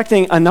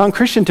expecting a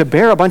non-Christian to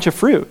bear a bunch of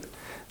fruit.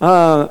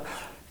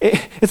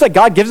 It's like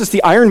God gives us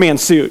the Iron Man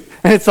suit.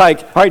 And it's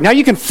like, all right, now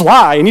you can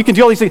fly and you can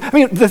do all these things.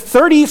 The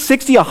 30,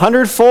 60,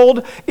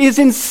 100-fold is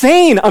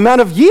insane amount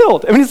of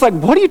yield. It's like,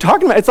 what are you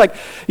talking about? It's like,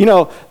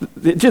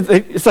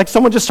 it's like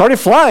someone just started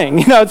flying.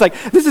 It's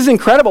like, this is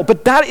incredible.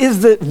 But that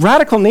is the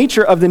radical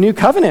nature of the new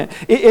covenant.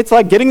 It's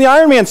like getting the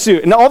Iron Man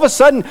suit. And all of a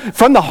sudden,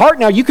 from the heart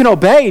now, you can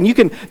obey and you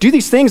can do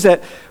these things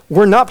that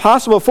were not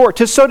possible before.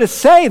 To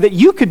say that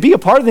you could be a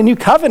part of the new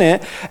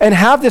covenant and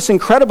have this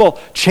incredible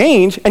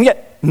change and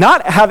yet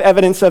not have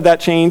evidence of that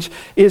change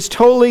is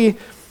totally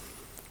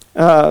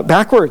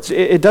backwards.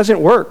 It doesn't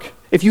work.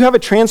 If you have a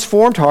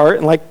transformed heart,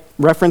 and like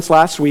referenced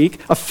last week,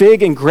 a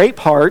fig and grape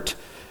heart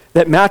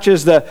that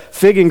matches the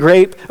fig and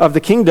grape of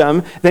the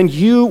kingdom, then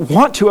you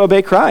want to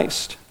obey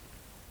Christ.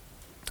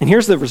 And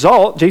here's the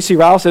result. J.C.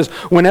 Ryle says,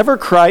 wherever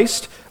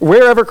Christ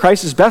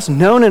is best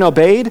known and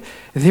obeyed,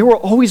 there will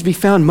always be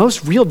found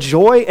most real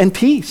joy and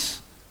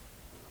peace.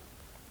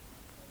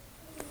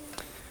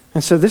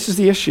 And so this is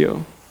the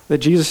issue that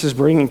Jesus is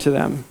bringing to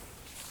them,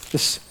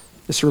 this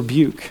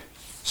rebuke,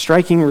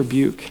 striking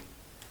rebuke.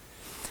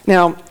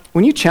 Now,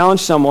 when you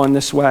challenge someone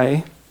this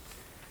way,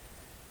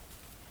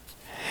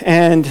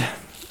 and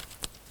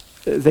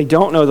they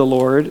don't know the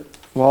Lord,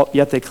 well,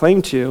 yet they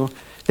claim to,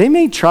 they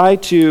may try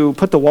to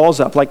put the walls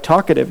up like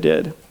Talkative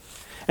did.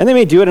 And they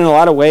may do it in a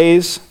lot of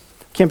ways.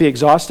 Can't be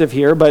exhaustive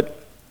here,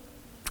 but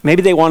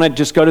maybe they want to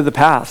just go to the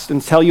past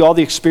and tell you all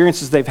the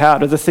experiences they've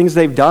had or the things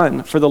they've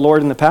done for the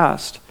Lord in the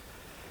past.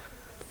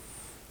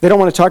 They don't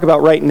want to talk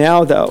about right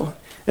now, though.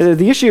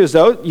 The issue is,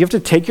 though, you have to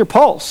take your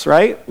pulse,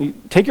 right?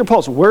 Take your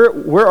pulse.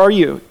 Where are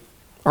you?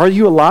 Are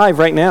you alive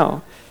right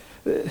now?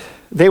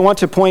 They want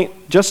to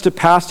point just to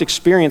past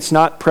experience,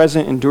 not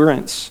present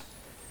endurance.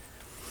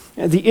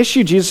 The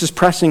issue Jesus is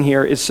pressing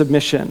here is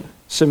submission.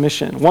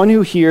 One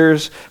who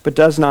hears but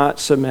does not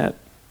submit.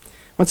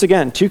 Once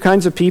again, two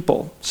kinds of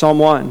people, Psalm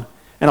 1,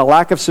 and a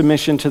lack of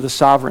submission to the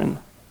sovereign,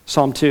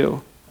 Psalm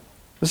 2.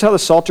 This is how the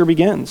Psalter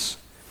begins.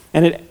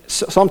 And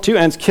Psalm 2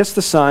 ends, "Kiss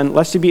the Son,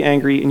 lest he be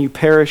angry, and you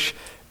perish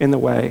in the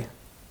way.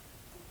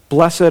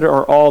 Blessed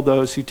are all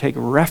those who take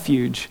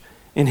refuge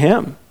in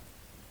him."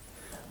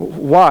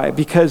 Why?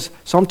 Because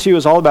Psalm 2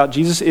 is all about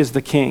Jesus is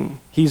the king.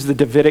 He's the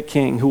Davidic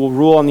king who will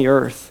rule on the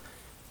earth.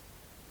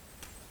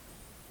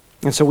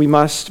 And so we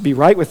must be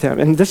right with him.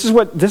 And this is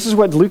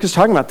what Luke is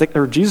talking about,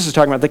 or Jesus is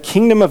talking about, the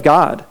kingdom of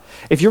God.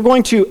 If you're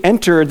going to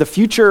enter the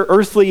future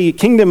earthly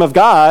kingdom of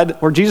God,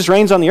 where Jesus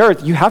reigns on the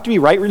earth, you have to be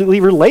rightly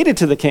related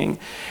to the king.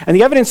 And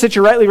the evidence that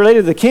you're rightly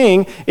related to the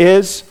king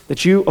is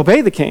that you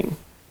obey the king.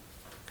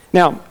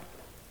 Now,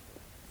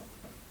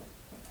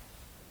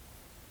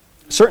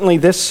 certainly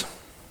this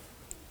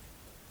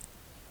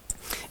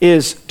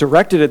is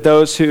directed at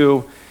those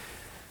who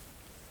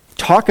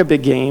talk a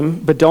big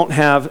game but don't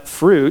have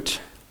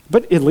fruit.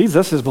 But it leads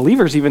us as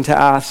believers even to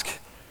ask,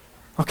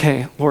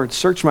 okay, Lord,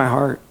 search my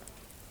heart.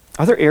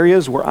 Are there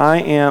areas where I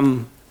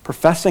am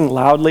professing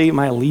loudly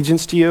my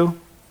allegiance to you,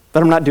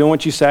 but I'm not doing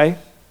what you say?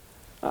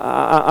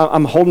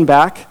 I'm holding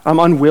back. I'm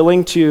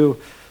unwilling to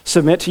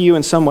submit to you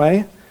in some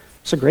way.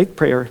 It's a great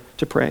prayer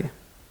to pray.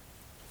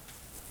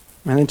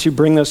 And then to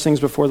bring those things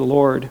before the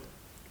Lord,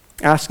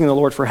 asking the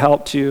Lord for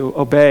help to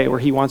obey where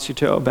he wants you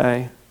to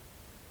obey.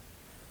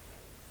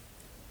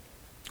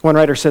 One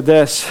writer said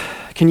this,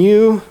 "Can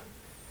you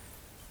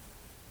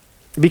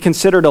be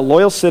considered a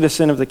loyal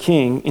citizen of the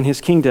king in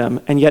his kingdom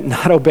and yet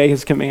not obey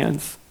his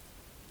commands?"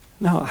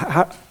 No,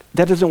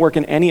 that doesn't work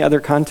in any other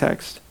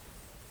context.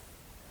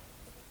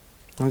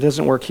 And it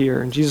doesn't work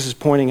here. And Jesus is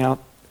pointing out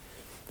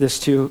this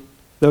to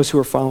those who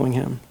are following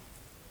him.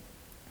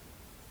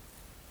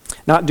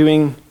 Not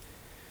doing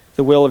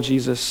the will of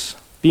Jesus,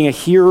 being a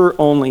hearer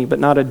only, but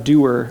not a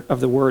doer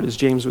of the word, as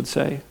James would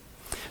say.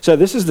 So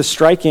this is the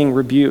striking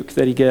rebuke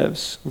that he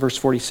gives, verse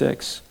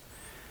 46.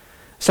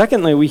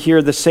 Secondly, we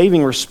hear the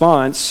saving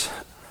response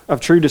of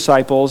true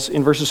disciples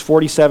in verses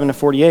 47 to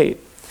 48.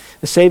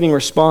 The saving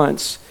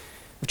response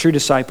of true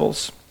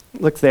disciples.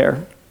 Look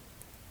there.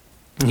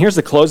 And here's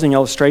the closing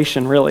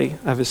illustration, really,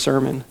 of his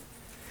sermon.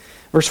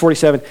 Verse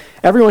 47,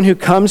 "Everyone who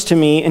comes to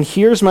me and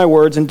hears my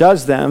words and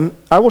does them,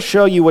 I will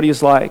show you what he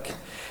is like.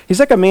 He's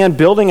like a man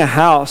building a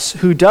house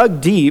who dug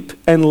deep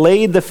and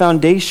laid the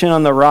foundation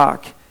on the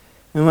rock.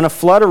 And when a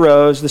flood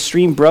arose, the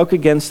stream broke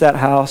against that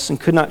house and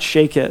could not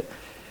shake it,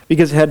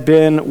 because it had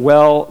been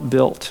well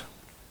built."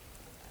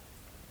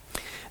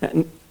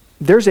 And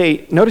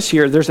notice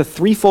here, there's a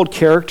threefold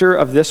character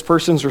of this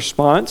person's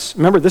response.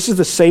 Remember, this is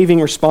the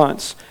saving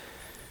response.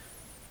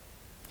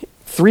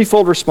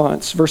 Threefold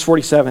response, verse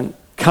 47.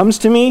 Comes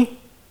to me,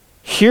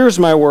 hears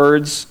my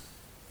words,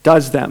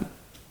 does them.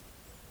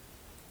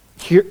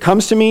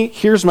 Comes to me,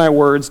 hears my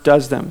words,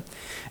 does them.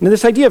 Now,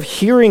 this idea of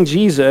hearing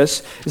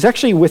Jesus is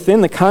actually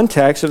within the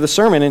context of the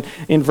sermon. And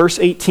in verse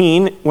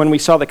 18, when we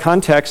saw the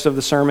context of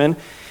the sermon,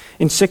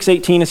 in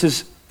 6:18, it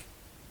says,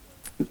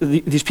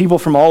 these people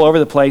from all over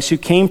the place who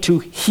came to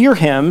hear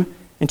him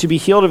and to be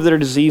healed of their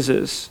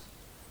diseases.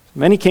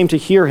 Many came to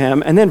hear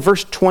him. And then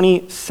verse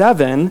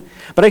 27,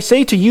 but I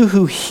say to you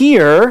who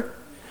hear.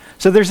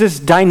 So there's this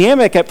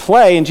dynamic at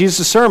play in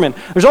Jesus' sermon.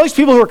 There's all these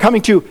people who are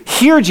coming to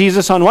hear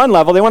Jesus on one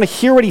level. They want to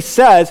hear what he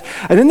says.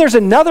 And then there's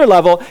another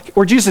level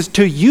where Jesus says,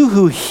 to you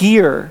who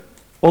hear.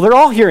 Well, they're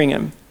all hearing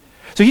him.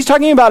 So he's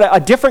talking about a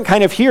different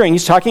kind of hearing.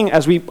 He's talking,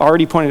 as we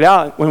already pointed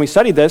out when we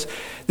studied this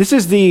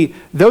is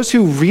those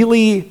who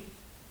really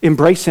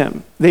embrace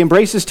him. They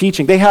embrace his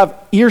teaching. They have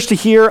ears to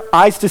hear,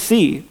 eyes to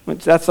see.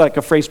 That's like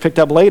a phrase picked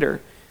up later.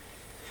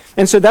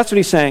 And so that's what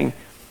he's saying.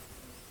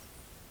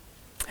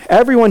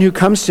 Everyone who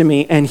comes to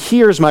me and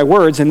hears my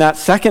words in that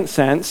second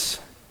sense,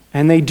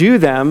 and they do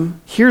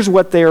them, here's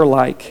what they're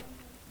like.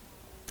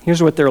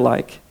 Here's what they're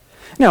like.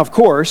 Now, of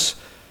course,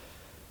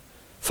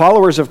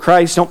 followers of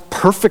Christ don't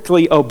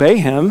perfectly obey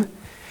him.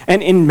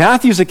 And in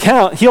Matthew's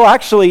account, he'll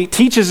actually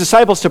teach his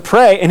disciples to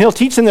pray, and he'll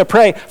teach them to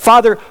pray,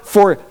 Father,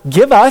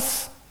 forgive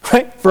us,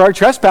 right, for our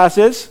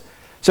trespasses.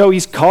 So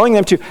he's calling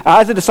them to,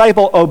 as a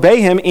disciple,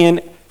 obey him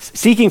in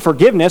seeking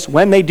forgiveness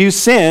when they do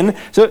sin.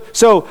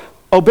 So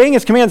obeying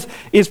his commands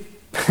is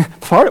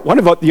one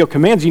of the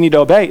commands you need to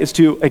obey is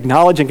to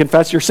acknowledge and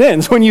confess your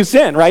sins when you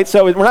sin, right?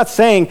 So we're not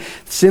saying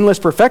sinless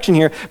perfection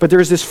here, but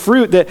there's this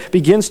fruit that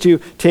begins to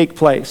take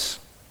place.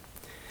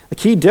 The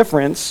key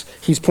difference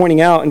he's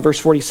pointing out in verse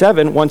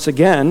 47, once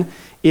again,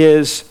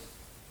 is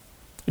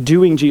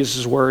doing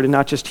Jesus' word and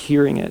not just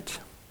hearing it.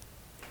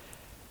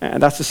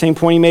 And that's the same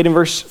point he made in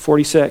verse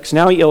 46.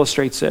 Now he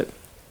illustrates it.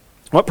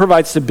 What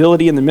provides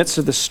stability in the midst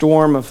of the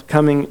storm of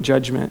coming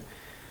judgment?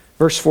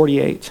 Verse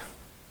 48.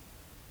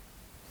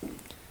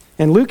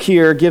 And Luke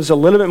here gives a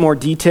little bit more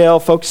detail,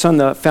 focus on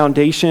the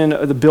foundation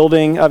of the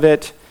building of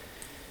it.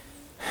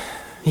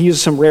 He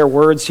uses some rare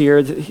words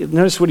here.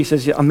 Notice what he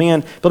says, a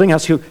man building a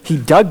house who he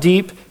dug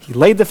deep, he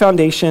laid the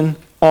foundation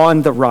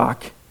on the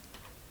rock.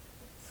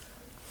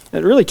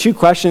 And really two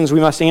questions we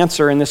must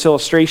answer in this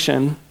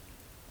illustration.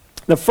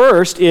 The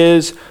first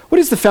is, what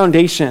is the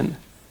foundation?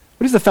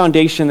 What is the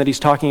foundation that he's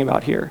talking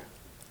about here?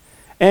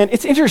 And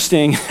it's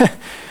interesting.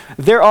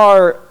 There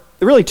are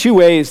really two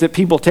ways that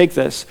people take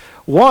this.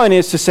 One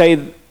is to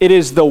say it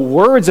is the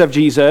words of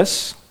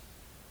Jesus.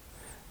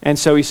 And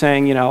so he's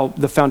saying,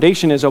 the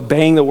foundation is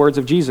obeying the words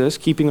of Jesus,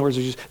 keeping the words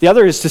of Jesus. The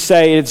other is to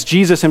say it's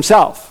Jesus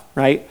himself,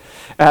 right,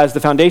 as the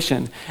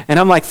foundation. And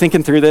I'm like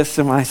thinking through this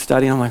in my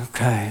study. I'm like,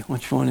 okay,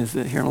 which one is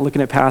it here? I'm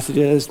looking at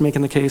passages,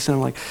 making the case, and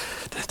I'm like,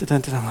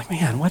 I'm like,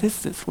 man, what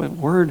is this? What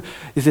word?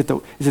 Is it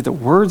the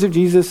words of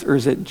Jesus, or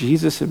is it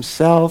Jesus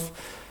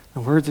himself? The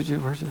words of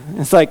Jesus.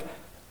 It's like,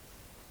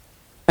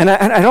 and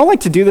I don't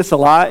like to do this a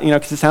lot,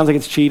 because it sounds like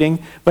it's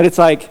cheating, but it's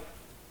like,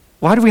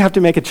 why do we have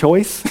to make a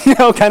choice,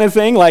 kind of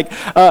thing? Like,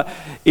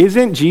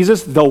 isn't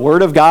Jesus the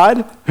Word of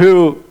God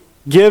who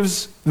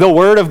gives the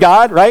Word of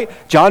God, right?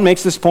 John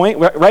makes this point,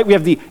 right? We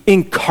have the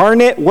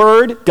incarnate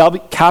Word,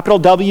 capital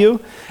W,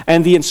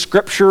 and the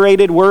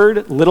inscripturated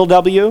Word, little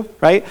w,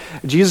 right?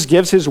 Jesus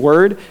gives his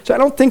Word. So I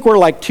don't think we're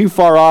like too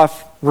far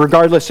off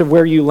regardless of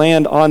where you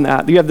land on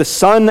that. You have the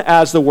Son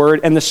as the Word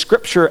and the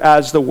Scripture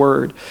as the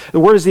Word. The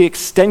Word is the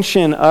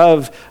extension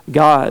of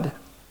God.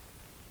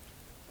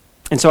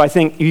 And so I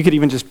think you could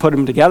even just put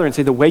them together and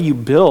say the way you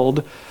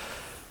build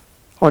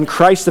on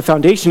Christ the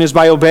foundation is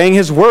by obeying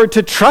his word,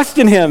 to trust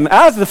in him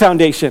as the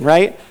foundation,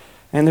 right?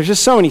 And there's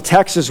just so many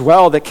texts as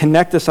well that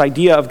connect this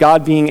idea of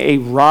God being a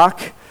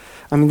rock.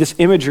 I mean, this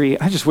imagery,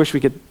 I just wish we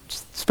could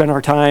spend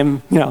our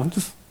time,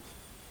 just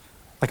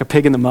like a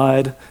pig in the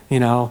mud,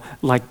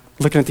 like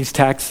looking at these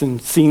texts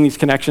and seeing these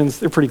connections.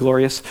 They're pretty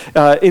glorious.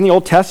 In the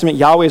Old Testament,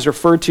 Yahweh is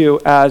referred to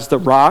as the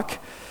rock,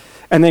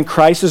 and then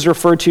Christ is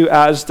referred to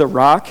as the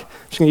rock.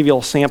 I'm just going to give you a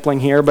little sampling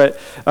here, but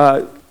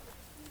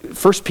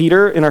 1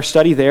 Peter, in our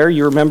study there,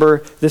 you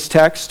remember this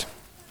text?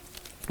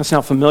 That's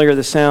how familiar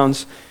this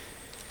sounds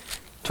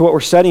to what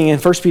we're studying in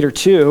 1 Peter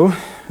 2,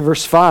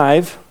 verse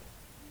 5.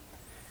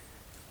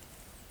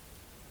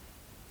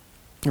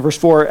 Verse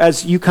 4,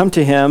 as you come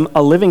to him,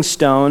 a living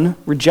stone,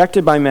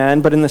 rejected by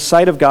men, but in the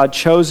sight of God,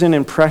 chosen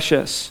and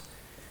precious.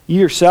 You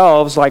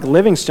yourselves, like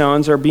living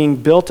stones, are being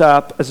built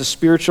up as a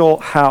spiritual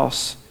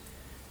house,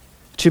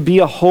 to be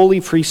a holy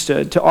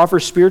priesthood, to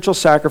offer spiritual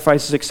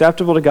sacrifices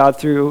acceptable to God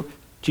through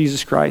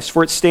Jesus Christ.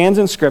 For it stands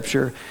in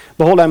Scripture,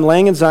 behold, I'm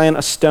laying in Zion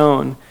a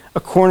stone, a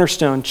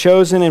cornerstone,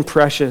 chosen and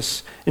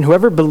precious, and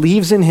whoever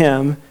believes in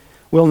him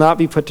will not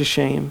be put to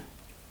shame.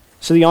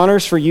 So the honor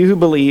is for you who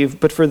believe,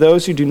 but for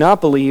those who do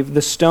not believe,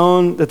 the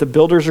stone that the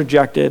builders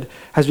rejected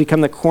has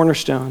become the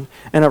cornerstone,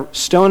 and a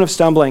stone of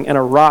stumbling and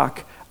a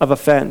rock of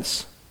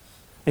offense.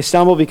 They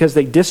stumble because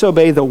they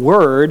disobey the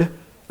word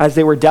as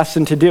they were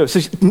destined to do. So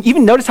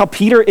even notice how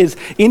Peter is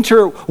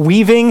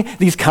interweaving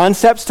these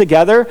concepts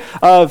together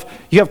of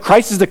you have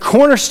Christ as the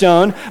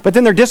cornerstone, but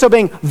then they're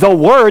disobeying the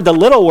word, the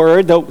little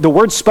word, the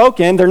word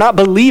spoken. They're not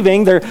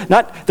believing, they're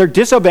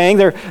disobeying,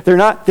 they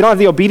don't have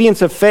the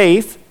obedience of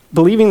faith,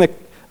 believing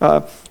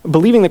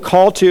the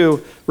call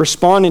to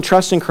respond and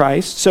trust in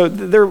Christ. So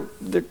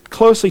they're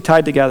closely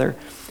tied together.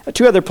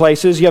 Two other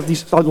places, you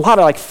have a lot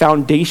of like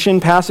foundation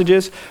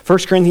passages. 1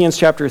 Corinthians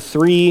chapter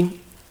 3,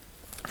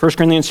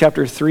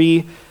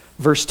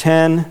 verse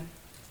 10.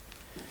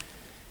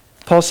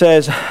 Paul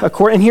says,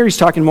 and here he's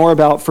talking more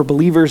about for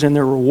believers and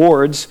their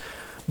rewards,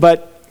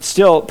 but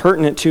still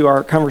pertinent to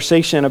our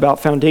conversation about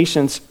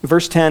foundations.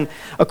 Verse 10,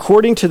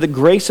 according to the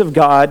grace of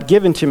God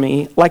given to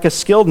me, like a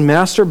skilled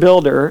master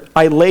builder,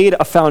 I laid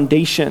a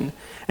foundation,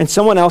 and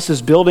someone else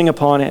is building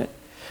upon it.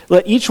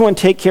 Let each one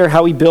take care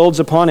how he builds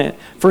upon it.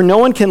 For no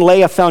one can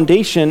lay a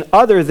foundation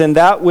other than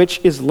that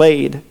which is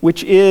laid,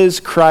 which is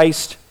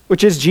Christ,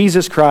 which is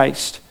Jesus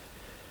Christ.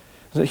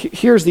 So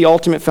here's the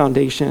ultimate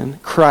foundation,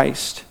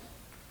 Christ.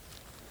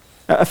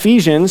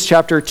 Ephesians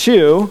chapter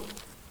 2,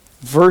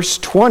 verse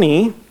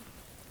 20,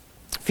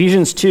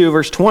 Ephesians 2,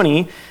 verse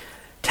 20,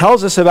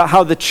 tells us about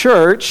how the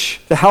church,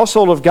 the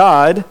household of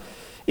God,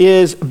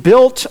 is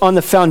built on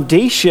the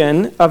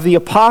foundation of the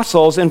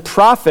apostles and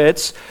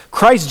prophets,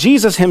 Christ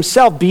Jesus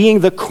himself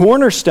being the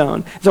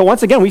cornerstone. So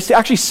once again, we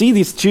actually see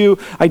these two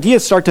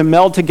ideas start to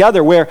meld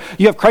together, where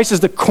you have Christ as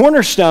the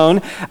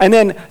cornerstone, and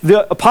then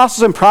the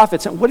apostles and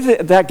prophets. And what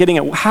is that getting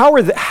at? How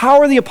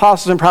are the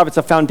apostles and prophets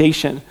the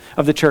foundation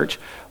of the church?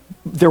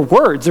 their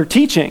words, their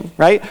teaching,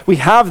 right? We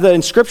have the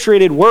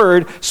inscripturated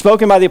word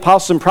spoken by the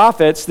apostles and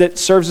prophets that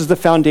serves as the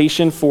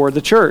foundation for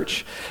the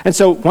church. And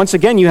so once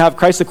again, you have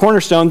Christ the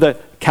cornerstone, the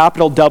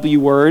capital W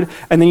word,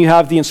 and then you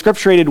have the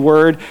inscripturated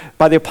word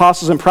by the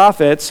apostles and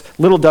prophets,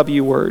 little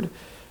w word.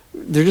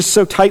 They're just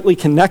so tightly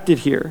connected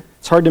here.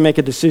 It's hard to make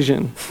a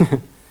decision.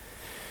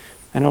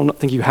 I don't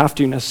think you have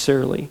to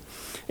necessarily.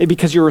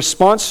 Because your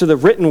response to the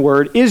written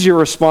word is your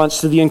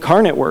response to the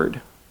incarnate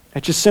word.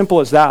 It's just simple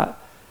as that.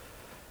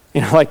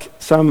 Like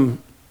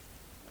some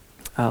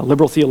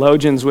liberal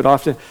theologians would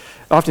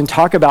often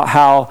talk about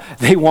how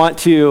they want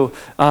to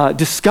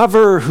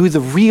discover who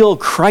the real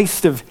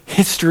Christ of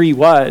history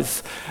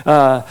was,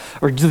 or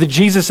the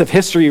Jesus of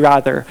history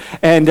rather,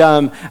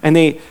 and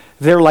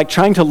they're like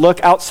trying to look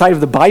outside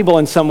of the Bible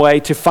in some way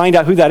to find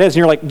out who that is. And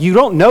you're like, you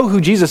don't know who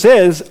Jesus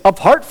is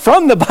apart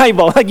from the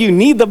Bible. Like you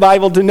need the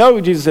Bible to know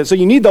who Jesus is. So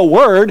you need the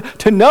Word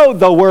to know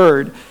the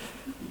Word.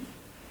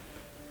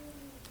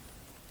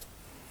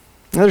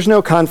 There's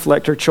no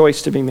conflict or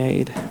choice to be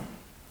made.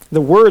 The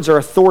words are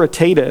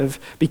authoritative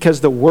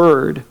because the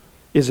Word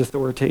is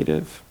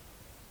authoritative.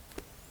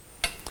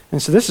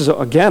 And so this is,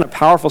 again, a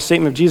powerful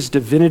statement of Jesus'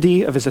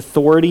 divinity, of his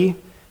authority.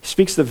 He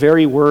speaks the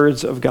very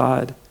words of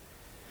God.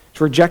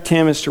 To reject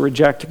him is to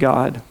reject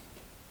God.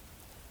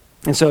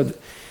 And so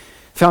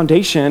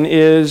foundation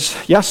is,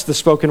 yes, the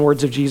spoken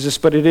words of Jesus,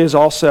 but it is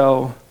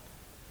also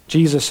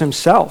Jesus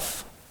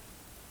himself.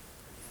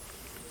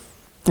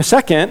 The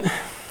second,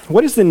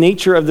 what is the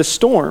nature of the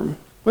storm?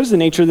 What is the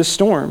nature of the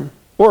storm?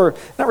 Or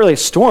not really a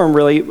storm,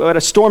 really, but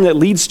a storm that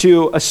leads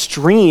to a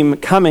stream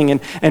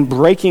coming and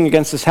breaking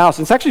against this house.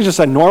 It's actually just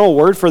a normal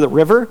word for the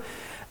river.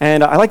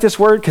 And I like this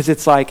word because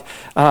it's like,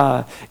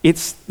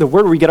 it's the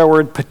word we get our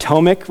word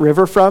Potomac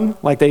River from.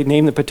 Like they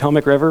named the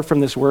Potomac River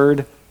from this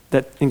word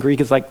that in Greek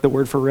is like the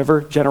word for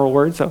river, general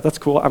word. So that's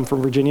cool. I'm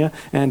from Virginia.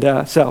 And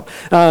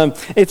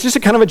it's just a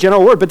kind of a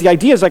general word. But the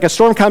idea is like a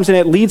storm comes and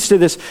it leads to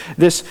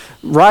this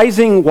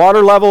rising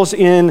water levels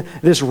in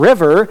this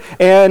river.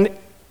 And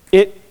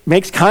it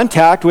makes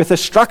contact with a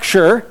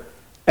structure.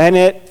 And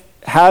it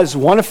has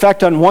one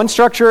effect on one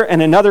structure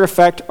and another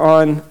effect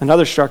on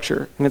another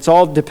structure. And it's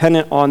all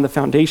dependent on the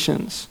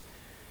foundations.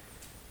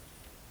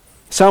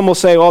 Some will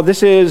say, well,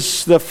 this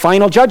is the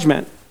final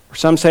judgment. Or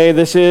some say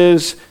this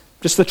is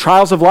just the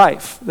trials of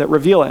life that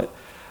reveal it.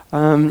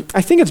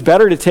 I think it's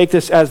better to take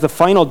this as the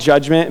final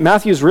judgment.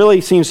 Matthews really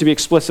seems to be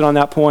explicit on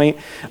that point.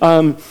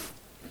 I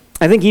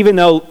think even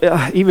though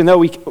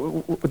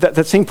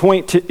that same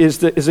point is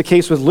the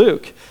case with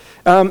Luke.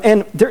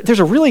 And there's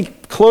a really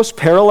close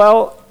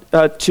parallel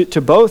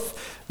to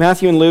both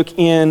Matthew and Luke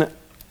in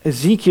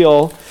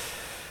Ezekiel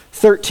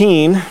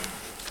 13. I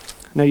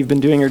know you've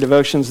been doing your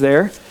devotions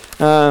there.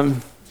 I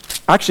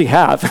actually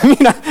have. I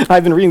mean,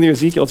 I've been reading through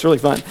Ezekiel. It's really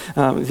fun.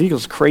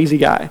 Ezekiel's a crazy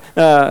guy,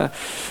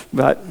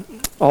 but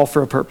all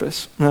for a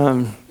purpose.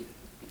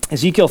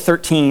 Ezekiel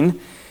 13,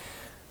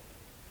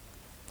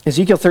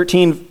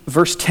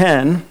 verse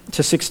 10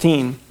 to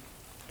 16.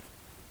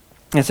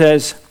 It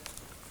says,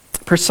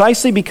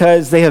 precisely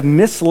because they have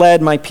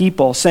misled my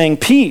people, saying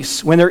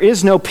peace when there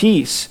is no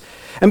peace.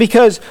 And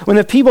because when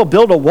the people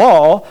build a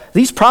wall,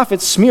 these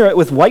prophets smear it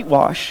with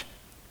whitewash.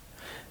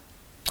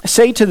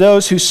 Say to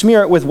those who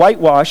smear it with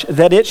whitewash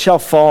that it shall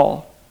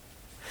fall.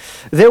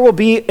 There will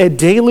be a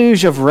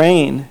deluge of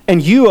rain,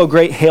 and you, O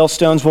great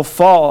hailstones, will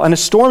fall, and a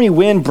stormy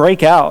wind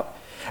break out.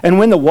 And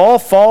when the wall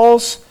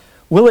falls,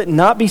 will it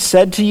not be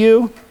said to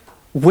you,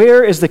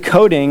 where is the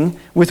coating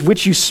with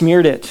which you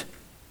smeared it?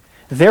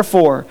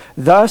 Therefore,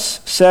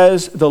 thus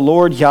says the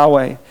Lord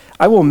Yahweh,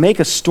 I will make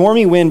a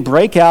stormy wind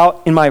break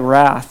out in my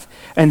wrath,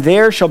 and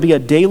there shall be a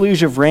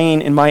deluge of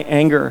rain in my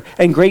anger,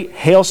 and great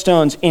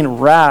hailstones in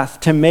wrath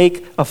to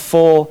make a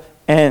full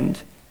end.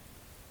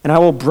 And I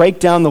will break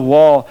down the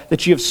wall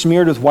that you have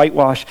smeared with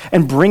whitewash,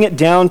 and bring it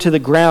down to the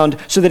ground,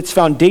 so that its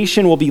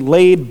foundation will be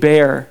laid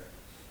bare.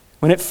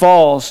 When it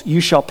falls, you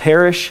shall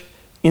perish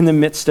in the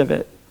midst of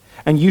it,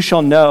 and you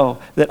shall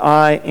know that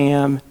I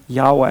am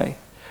Yahweh.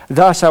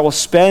 Thus I will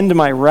spend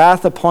my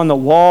wrath upon the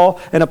wall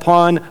and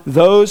upon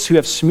those who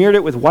have smeared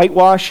it with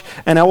whitewash,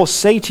 and I will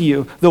say to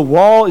you, the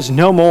wall is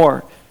no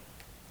more,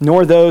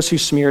 nor those who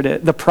smeared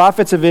it. The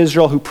prophets of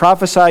Israel who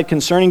prophesied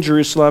concerning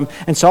Jerusalem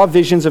and saw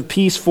visions of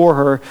peace for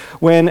her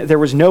when there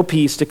was no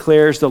peace,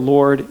 declares the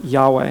Lord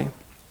Yahweh.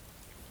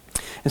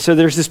 And so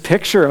there's this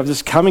picture of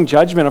this coming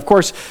judgment. Of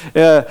course,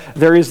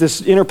 there is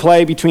this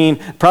interplay between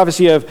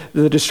prophecy of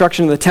the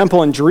destruction of the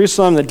temple in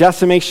Jerusalem, the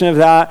decimation of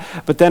that,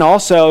 but then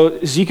also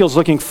Ezekiel's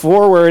looking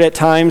forward at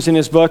times in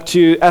his book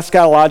to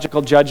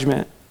eschatological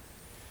judgment,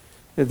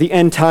 the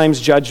end times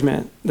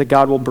judgment that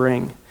God will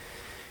bring.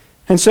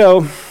 And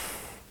so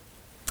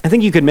I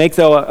think you could make,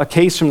 though, a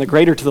case from the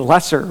greater to the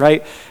lesser,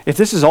 right? If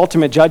this is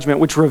ultimate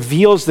judgment, which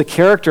reveals the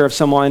character of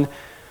someone,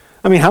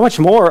 I mean, how much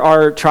more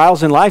are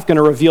trials in life going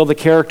to reveal the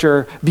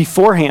character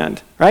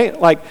beforehand, right?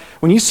 Like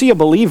when you see a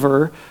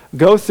believer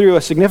go through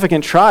a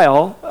significant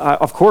trial,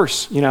 of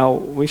course,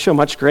 we show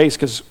much grace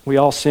because we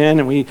all sin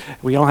and we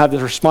don't have the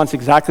response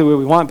exactly what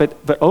we want.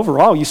 But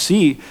overall, you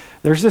see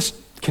there's this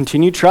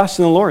continued trust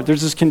in the Lord.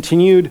 There's this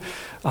continued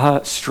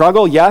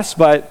struggle, yes,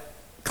 but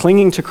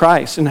clinging to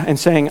Christ and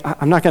saying,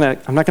 I'm not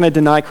gonna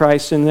deny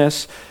Christ in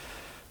this.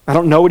 I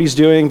don't know what he's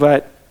doing,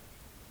 but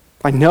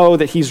I know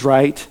that he's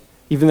right,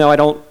 even though I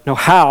don't know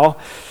how.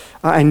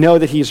 I know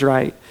that he's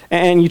right.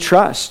 And you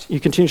trust. You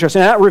continue to trust.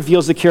 And that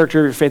reveals the character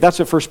of your faith. That's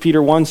what 1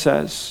 Peter 1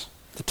 says,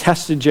 the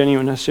tested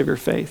genuineness of your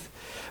faith.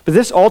 But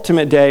this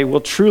ultimate day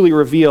will truly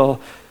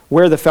reveal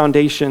where the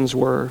foundations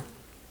were,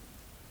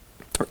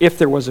 or if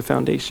there was a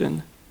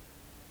foundation.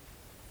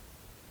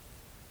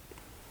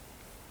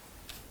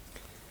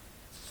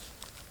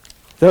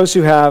 Those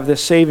who have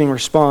this saving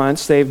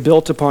response, they've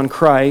built upon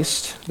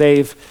Christ,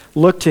 they've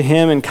looked to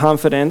him in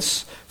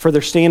confidence for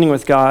their standing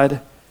with God,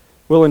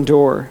 will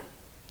endure.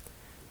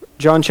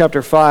 John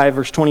chapter 5,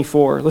 verse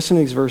 24, listen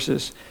to these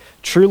verses.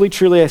 Truly,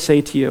 truly, I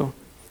say to you,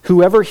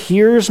 whoever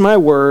hears my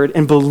word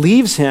and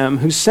believes him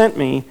who sent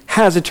me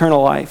has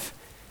eternal life.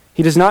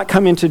 He does not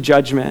come into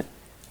judgment,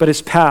 but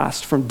is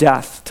passed from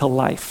death to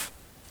life.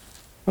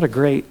 What a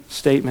great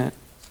statement.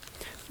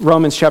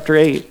 Romans chapter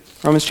 8,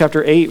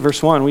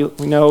 verse 1.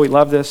 We know, we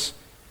love this.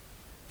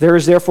 There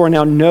is therefore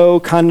now no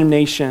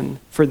condemnation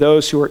for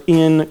those who are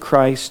in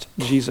Christ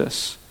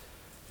Jesus.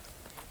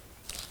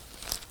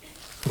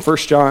 1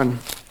 John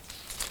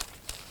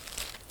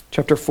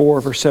chapter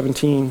 4, verse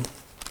 17.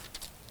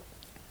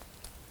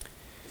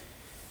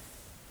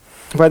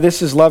 By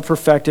this is love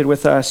perfected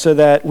with us, so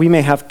that we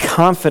may have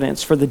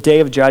confidence for the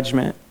day of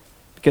judgment.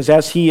 Because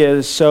as he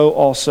is, so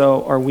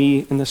also are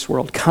we in this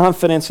world.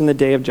 Confidence in the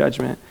day of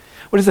judgment.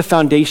 What is the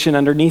foundation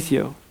underneath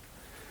you?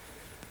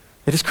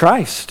 It is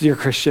Christ, dear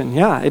Christian.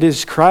 Yeah, it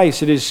is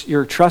Christ. It is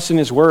your trust in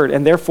his word.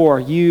 And therefore,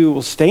 you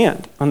will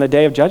stand on the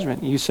day of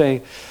judgment. You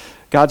say,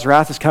 God's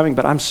wrath is coming,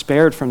 but I'm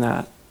spared from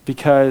that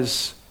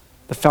because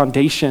the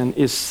foundation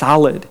is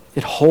solid.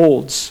 It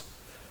holds.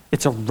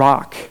 It's a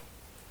rock.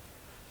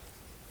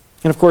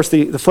 And of course,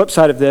 the flip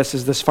side of this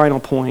is this final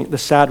point, the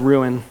sad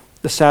ruin.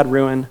 The sad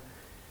ruin.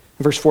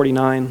 Verse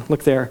 49,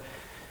 look there.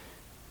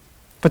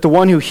 But the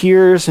one who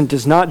hears and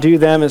does not do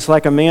them is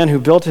like a man who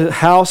built a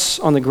house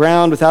on the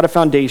ground without a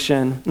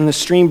foundation, and the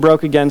stream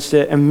broke against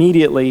it.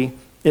 Immediately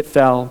it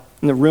fell,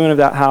 and the ruin of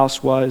that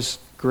house was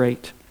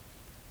great.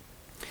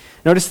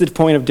 Notice the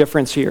point of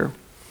difference here.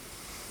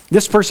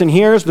 This person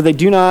hears, but they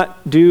do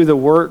not do the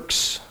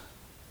works.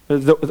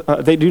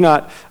 They do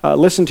not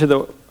listen to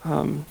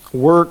the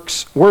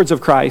words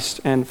of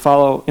Christ and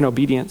follow in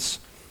obedience.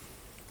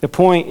 The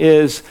point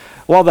is,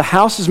 while the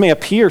houses may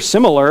appear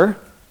similar,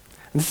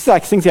 this is, I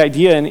think, the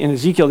idea in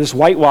Ezekiel, this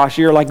whitewash,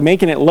 you're like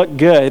making it look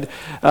good,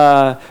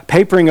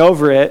 papering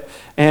over it,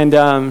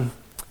 and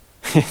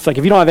it's like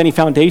if you don't have any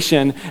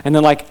foundation, and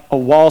then like a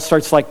wall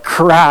starts to like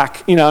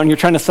crack, and you're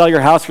trying to sell your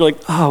house, you're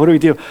like, oh, what do we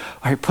do?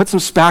 All right, put some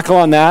spackle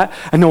on that,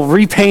 and then we'll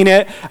repaint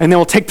it, and then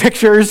we'll take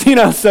pictures,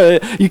 so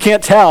you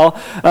can't tell.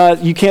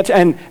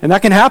 And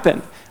that can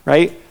happen,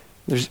 right?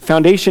 There's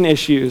foundation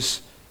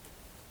issues.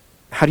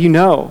 How do you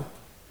know?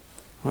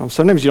 Well,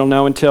 sometimes you don't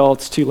know until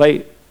it's too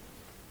late.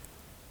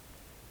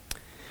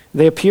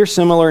 They appear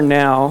similar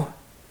now,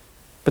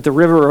 but the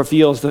river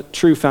reveals the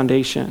true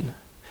foundation.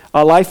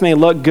 A life may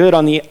look good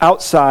on the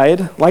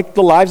outside, like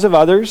the lives of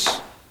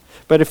others,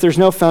 but if there's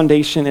no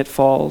foundation, it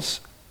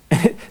falls.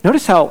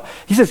 Notice how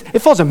he says it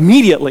falls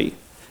immediately.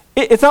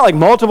 It's not like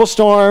multiple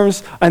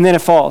storms and then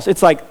it falls.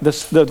 It's like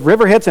the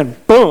river hits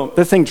and boom,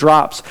 the thing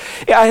drops.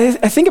 I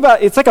think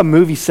about it's like a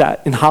movie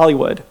set in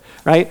Hollywood.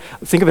 Right?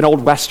 Think of an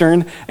old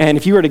Western, and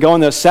if you were to go on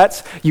those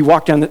sets, you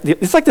walk down,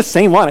 it's like the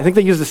same one. I think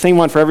they use the same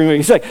one for every movie.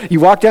 It's like you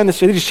walk down the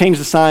street, they just change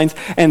the signs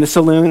and the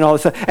saloon and all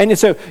this stuff. And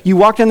so you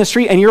walk down the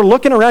street and you're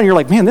looking around, you're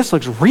like, man, this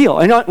looks real.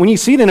 And when you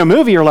see it in a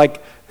movie, you're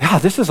like, wow,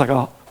 this is like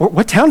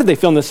what town did they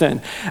film this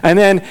in? And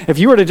then if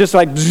you were to just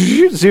like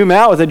zoom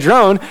out with a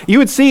drone, you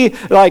would see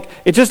like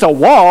it's just a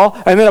wall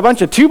and then a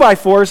bunch of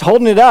 2x4s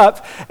holding it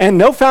up and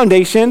no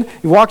foundation.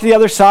 You walk to the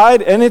other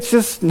side and it's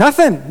just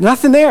nothing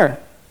there.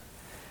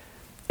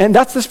 And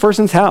that's this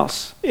person's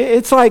house.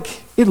 It's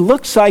like, it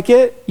looks like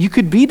it. You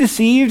could be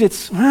deceived.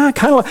 It's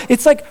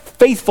it's like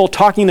faithful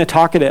talking to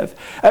talkative.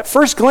 At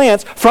first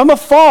glance, from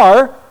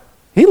afar,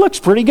 he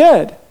looks pretty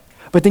good.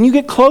 But then you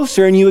get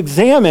closer and you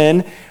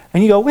examine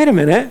and you go, wait a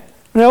minute.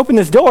 When I open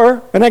this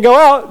door and I go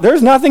out,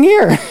 there's nothing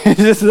here.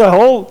 This is a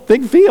whole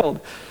big field.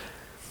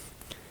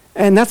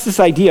 And that's this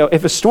idea.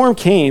 If a storm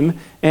came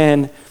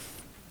and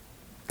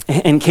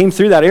came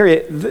through that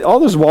area,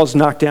 all those walls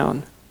knocked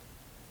down.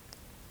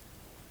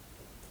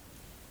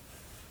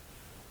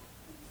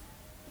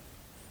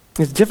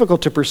 It's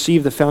difficult to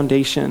perceive the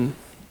foundation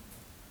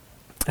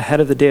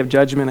ahead of the day of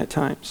judgment at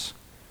times.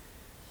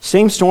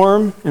 Same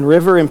storm and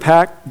river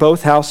impact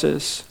both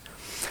houses.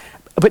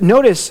 But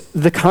notice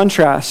the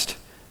contrast.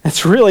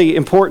 That's really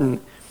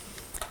important.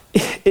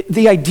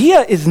 The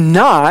idea is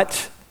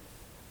not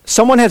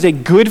someone has a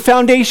good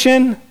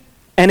foundation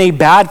and a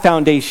bad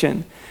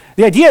foundation.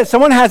 The idea is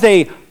someone has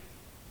a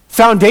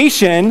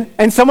foundation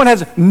and someone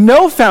has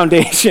no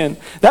foundation.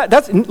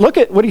 Look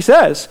at what he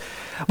says.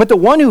 But the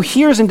one who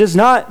hears and does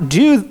not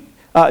do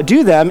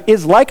do them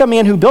is like a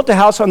man who built a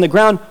house on the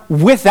ground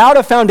without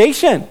a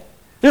foundation.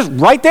 Just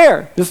right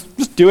there.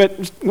 Just do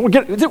it. We're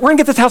going to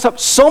get this house up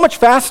so much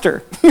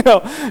faster.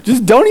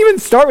 Just don't even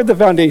start with the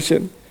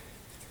foundation.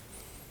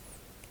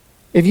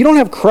 If you don't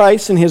have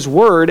Christ and his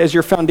word as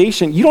your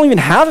foundation, you don't even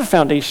have a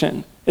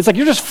foundation. It's like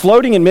you're just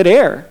floating in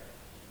midair.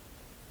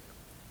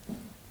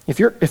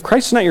 If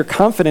Christ is not your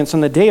confidence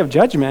on the day of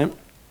judgment,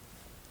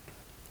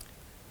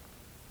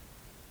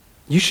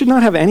 you should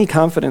not have any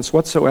confidence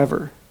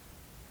whatsoever.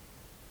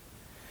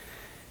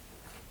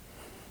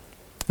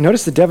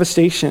 Notice the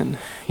devastation.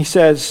 He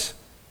says,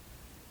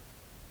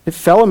 it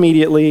fell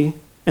immediately,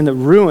 and the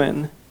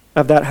ruin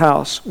of that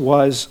house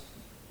was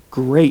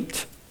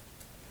great.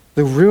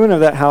 The ruin of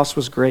that house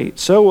was great.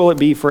 So will it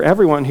be for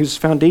everyone whose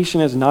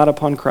foundation is not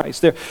upon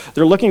Christ. They're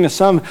looking to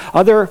some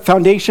other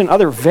foundation,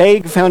 other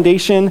vague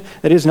foundation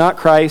that is not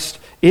Christ.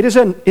 It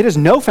is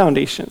no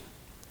foundation.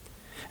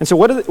 And so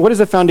what is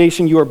the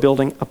foundation you are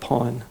building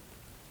upon?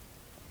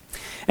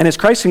 And as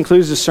Christ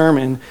concludes the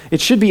sermon, it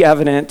should be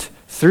evident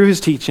through his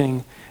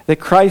teaching that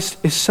Christ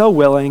is so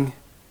willing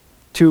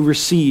to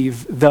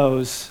receive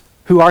those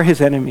who are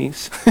his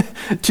enemies,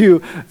 to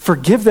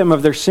forgive them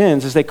of their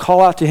sins as they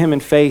call out to him in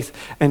faith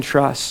and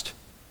trust.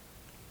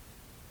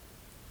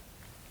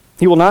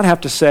 He will not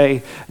have to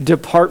say,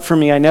 "Depart from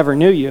me, I never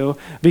knew you,"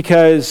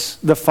 because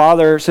the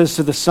Father says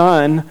to the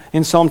Son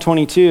in Psalm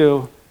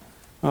 22,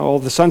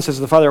 the Son says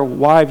to the Father,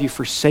 "Why have you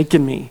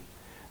forsaken me?"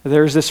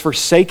 There's this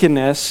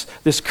forsakenness,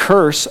 this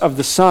curse of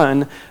the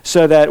Son,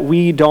 so that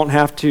we don't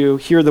have to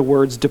hear the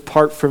words,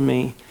 "Depart from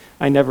me,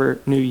 I never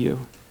knew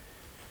you."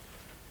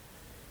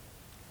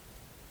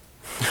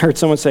 I heard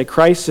someone say,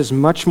 Christ is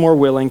much more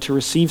willing to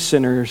receive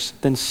sinners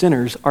than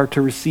sinners are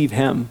to receive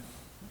him.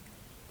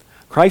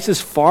 Christ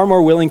is far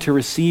more willing to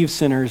receive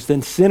sinners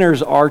than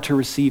sinners are to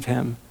receive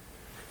him.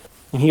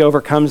 And he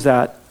overcomes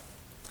that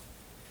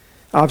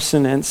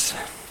obstinance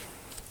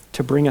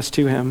to bring us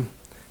to him,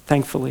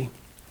 thankfully.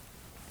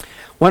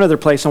 One other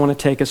place I want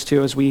to take us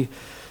to as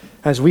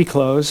we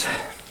close.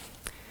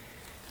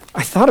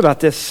 I thought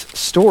about this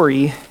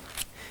story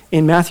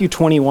in Matthew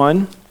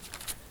 21.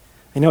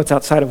 I know it's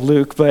outside of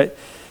Luke, but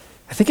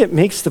I think it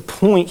makes the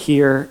point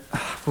here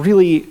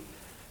really,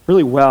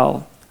 really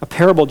well. A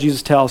parable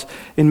Jesus tells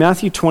in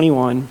Matthew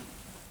 21,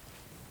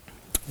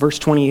 verse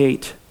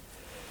 28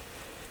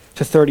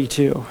 to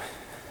 32.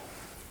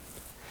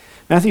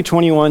 Matthew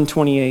 21,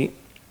 28.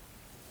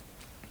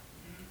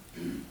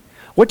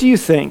 What do you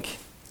think?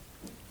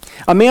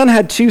 A man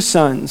had 2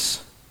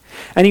 sons,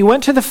 and he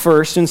went to the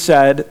first and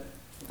said,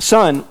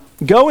 "Son,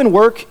 go and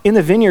work in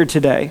the vineyard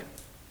today."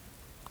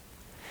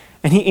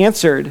 And he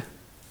answered,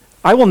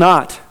 "I will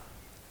not."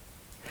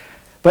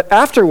 But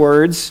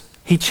afterwards,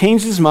 he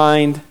changed his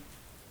mind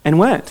and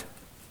went.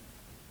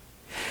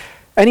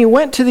 And he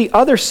went to the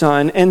other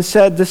son and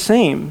said the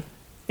same.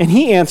 And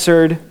he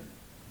answered,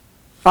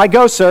 "I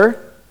go, sir."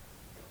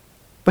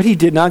 But he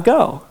did not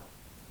go.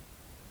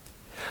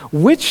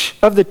 Which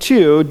of the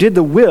 2 did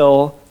the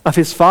will of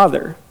his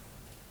father?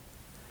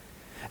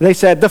 They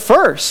said, "The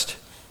first."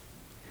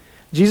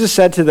 Jesus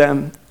said to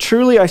them,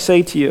 "Truly I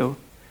say to you,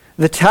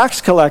 the tax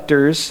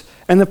collectors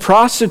and the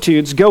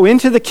prostitutes go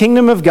into the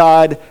kingdom of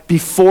God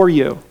before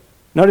you."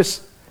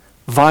 Notice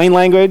vine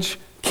language,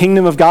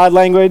 kingdom of God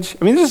language.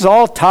 I mean, this is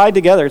all tied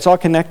together. It's all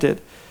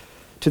connected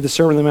to the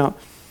Sermon on the Mount.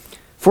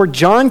 "For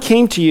John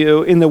came to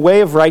you in the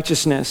way of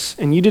righteousness,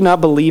 and you did not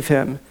believe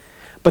him.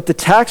 But the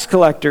tax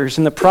collectors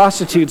and the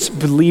prostitutes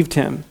believed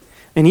him.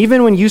 And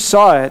even when you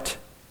saw it,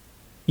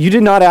 you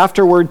did not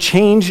afterward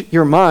change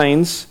your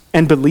minds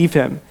and believe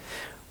him."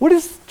 What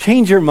is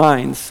change your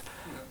minds?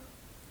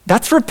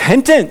 That's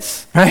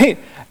repentance, right?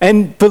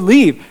 And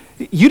believe.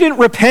 You didn't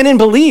repent and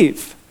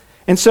believe.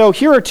 And so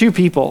here are 2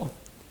 people,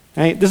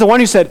 right? There's the one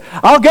who said,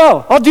 "I'll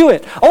go, I'll do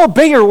it, I'll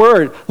obey your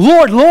word,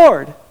 Lord,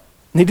 Lord."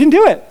 And they didn't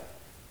do it.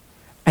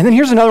 And then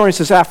here's another one who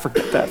says,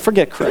 "Forget that,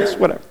 forget Christ,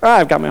 whatever.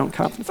 I've got my own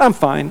confidence, I'm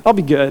fine, I'll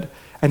be good."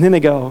 And then they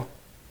go,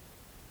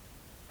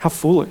 how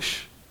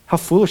foolish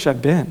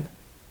I've been.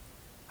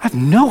 I have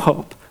no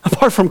hope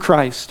apart from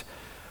Christ.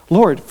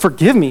 Lord,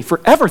 forgive me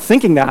for ever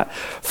thinking that.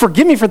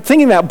 Forgive me for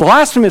thinking that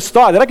blasphemous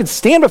thought that I could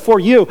stand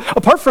before you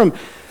apart from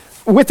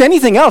with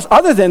anything else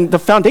other than the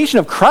foundation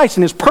of Christ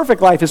and his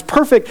perfect life, his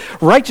perfect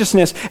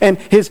righteousness, and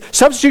his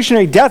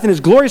substitutionary death and his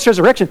glorious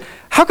resurrection.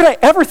 How could I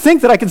ever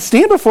think that I could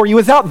stand before you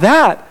without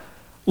that?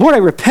 Lord, I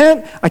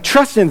repent. I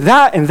trust in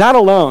that and that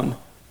alone.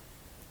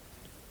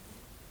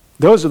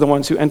 Those are the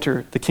ones who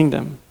enter the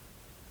kingdom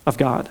of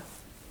God.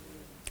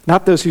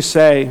 Not those who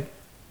say,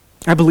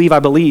 I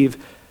believe,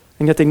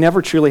 and yet they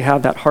never truly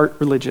have that heart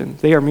religion.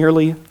 They are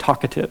merely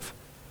talkative.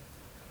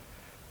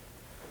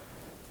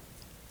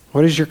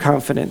 What is your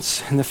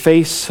confidence in the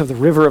face of the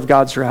river of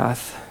God's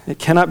wrath? It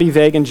cannot be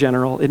vague and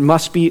general. It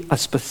must be a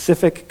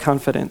specific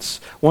confidence,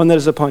 one that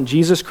is upon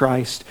Jesus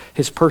Christ,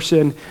 his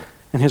person,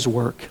 and his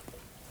work.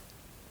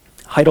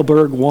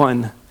 Heidelberg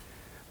 1,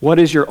 what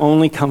is your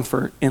only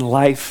comfort in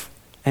life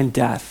and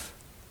death?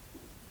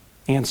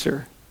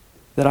 Answer,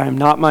 that I am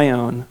not my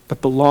own,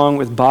 but belong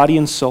with body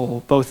and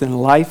soul, both in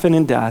life and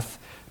in death,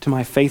 to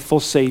my faithful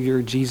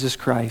Savior, Jesus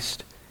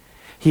Christ.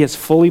 He has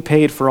fully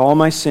paid for all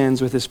my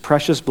sins with his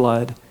precious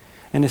blood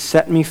and has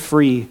set me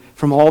free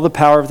from all the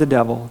power of the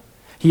devil.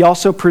 He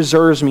also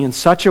preserves me in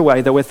such a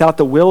way that without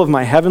the will of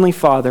my heavenly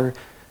Father,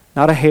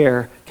 not a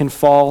hair can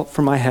fall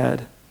from my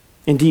head.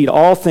 Indeed,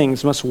 all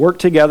things must work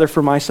together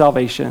for my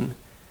salvation.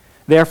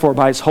 Therefore,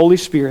 by his Holy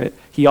Spirit,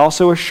 he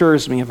also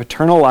assures me of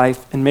eternal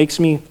life and makes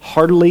me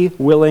heartily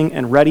willing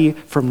and ready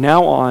from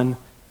now on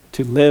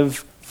to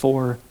live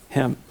for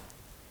him.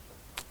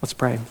 Let's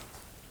pray.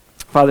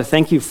 Father,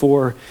 thank you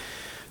for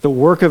the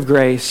work of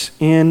grace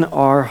in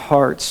our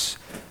hearts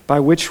by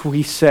which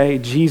we say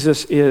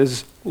Jesus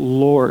is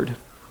Lord.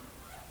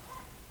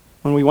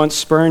 When we once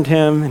spurned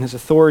him and his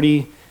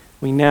authority,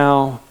 we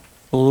now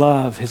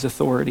love his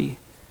authority.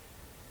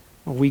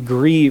 We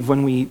grieve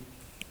when we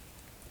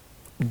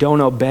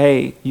don't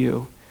obey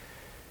you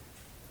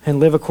and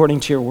live according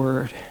to your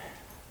word.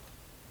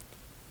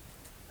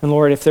 And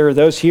Lord, if there are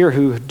those here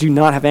who do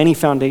not have any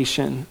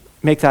foundation,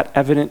 make that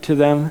evident to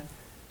them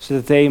so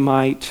that they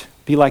might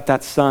be like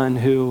that son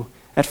who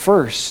at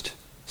first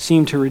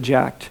seemed to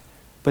reject,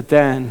 but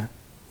then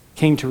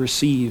came to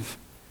receive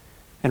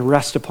and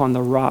rest upon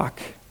the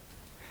rock.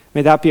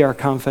 May that be our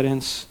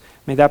confidence.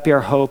 May that be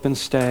our hope and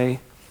stay.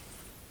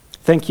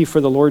 Thank you for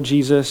the Lord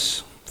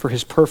Jesus, for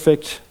his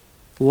perfect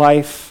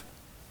life,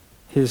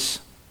 his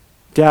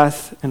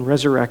death and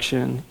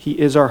resurrection. He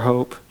is our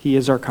hope. He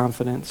is our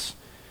confidence.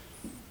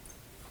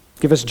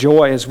 Give us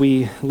joy as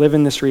we live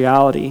in this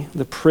reality,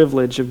 the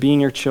privilege of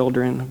being your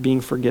children,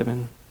 being forgiven.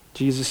 In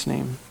Jesus'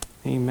 name,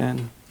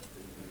 amen.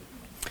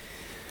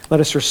 Let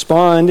us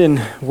respond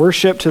in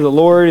worship to the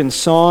Lord in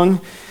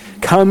song.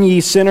 Come ye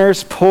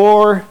sinners,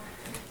 poor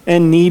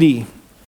and needy.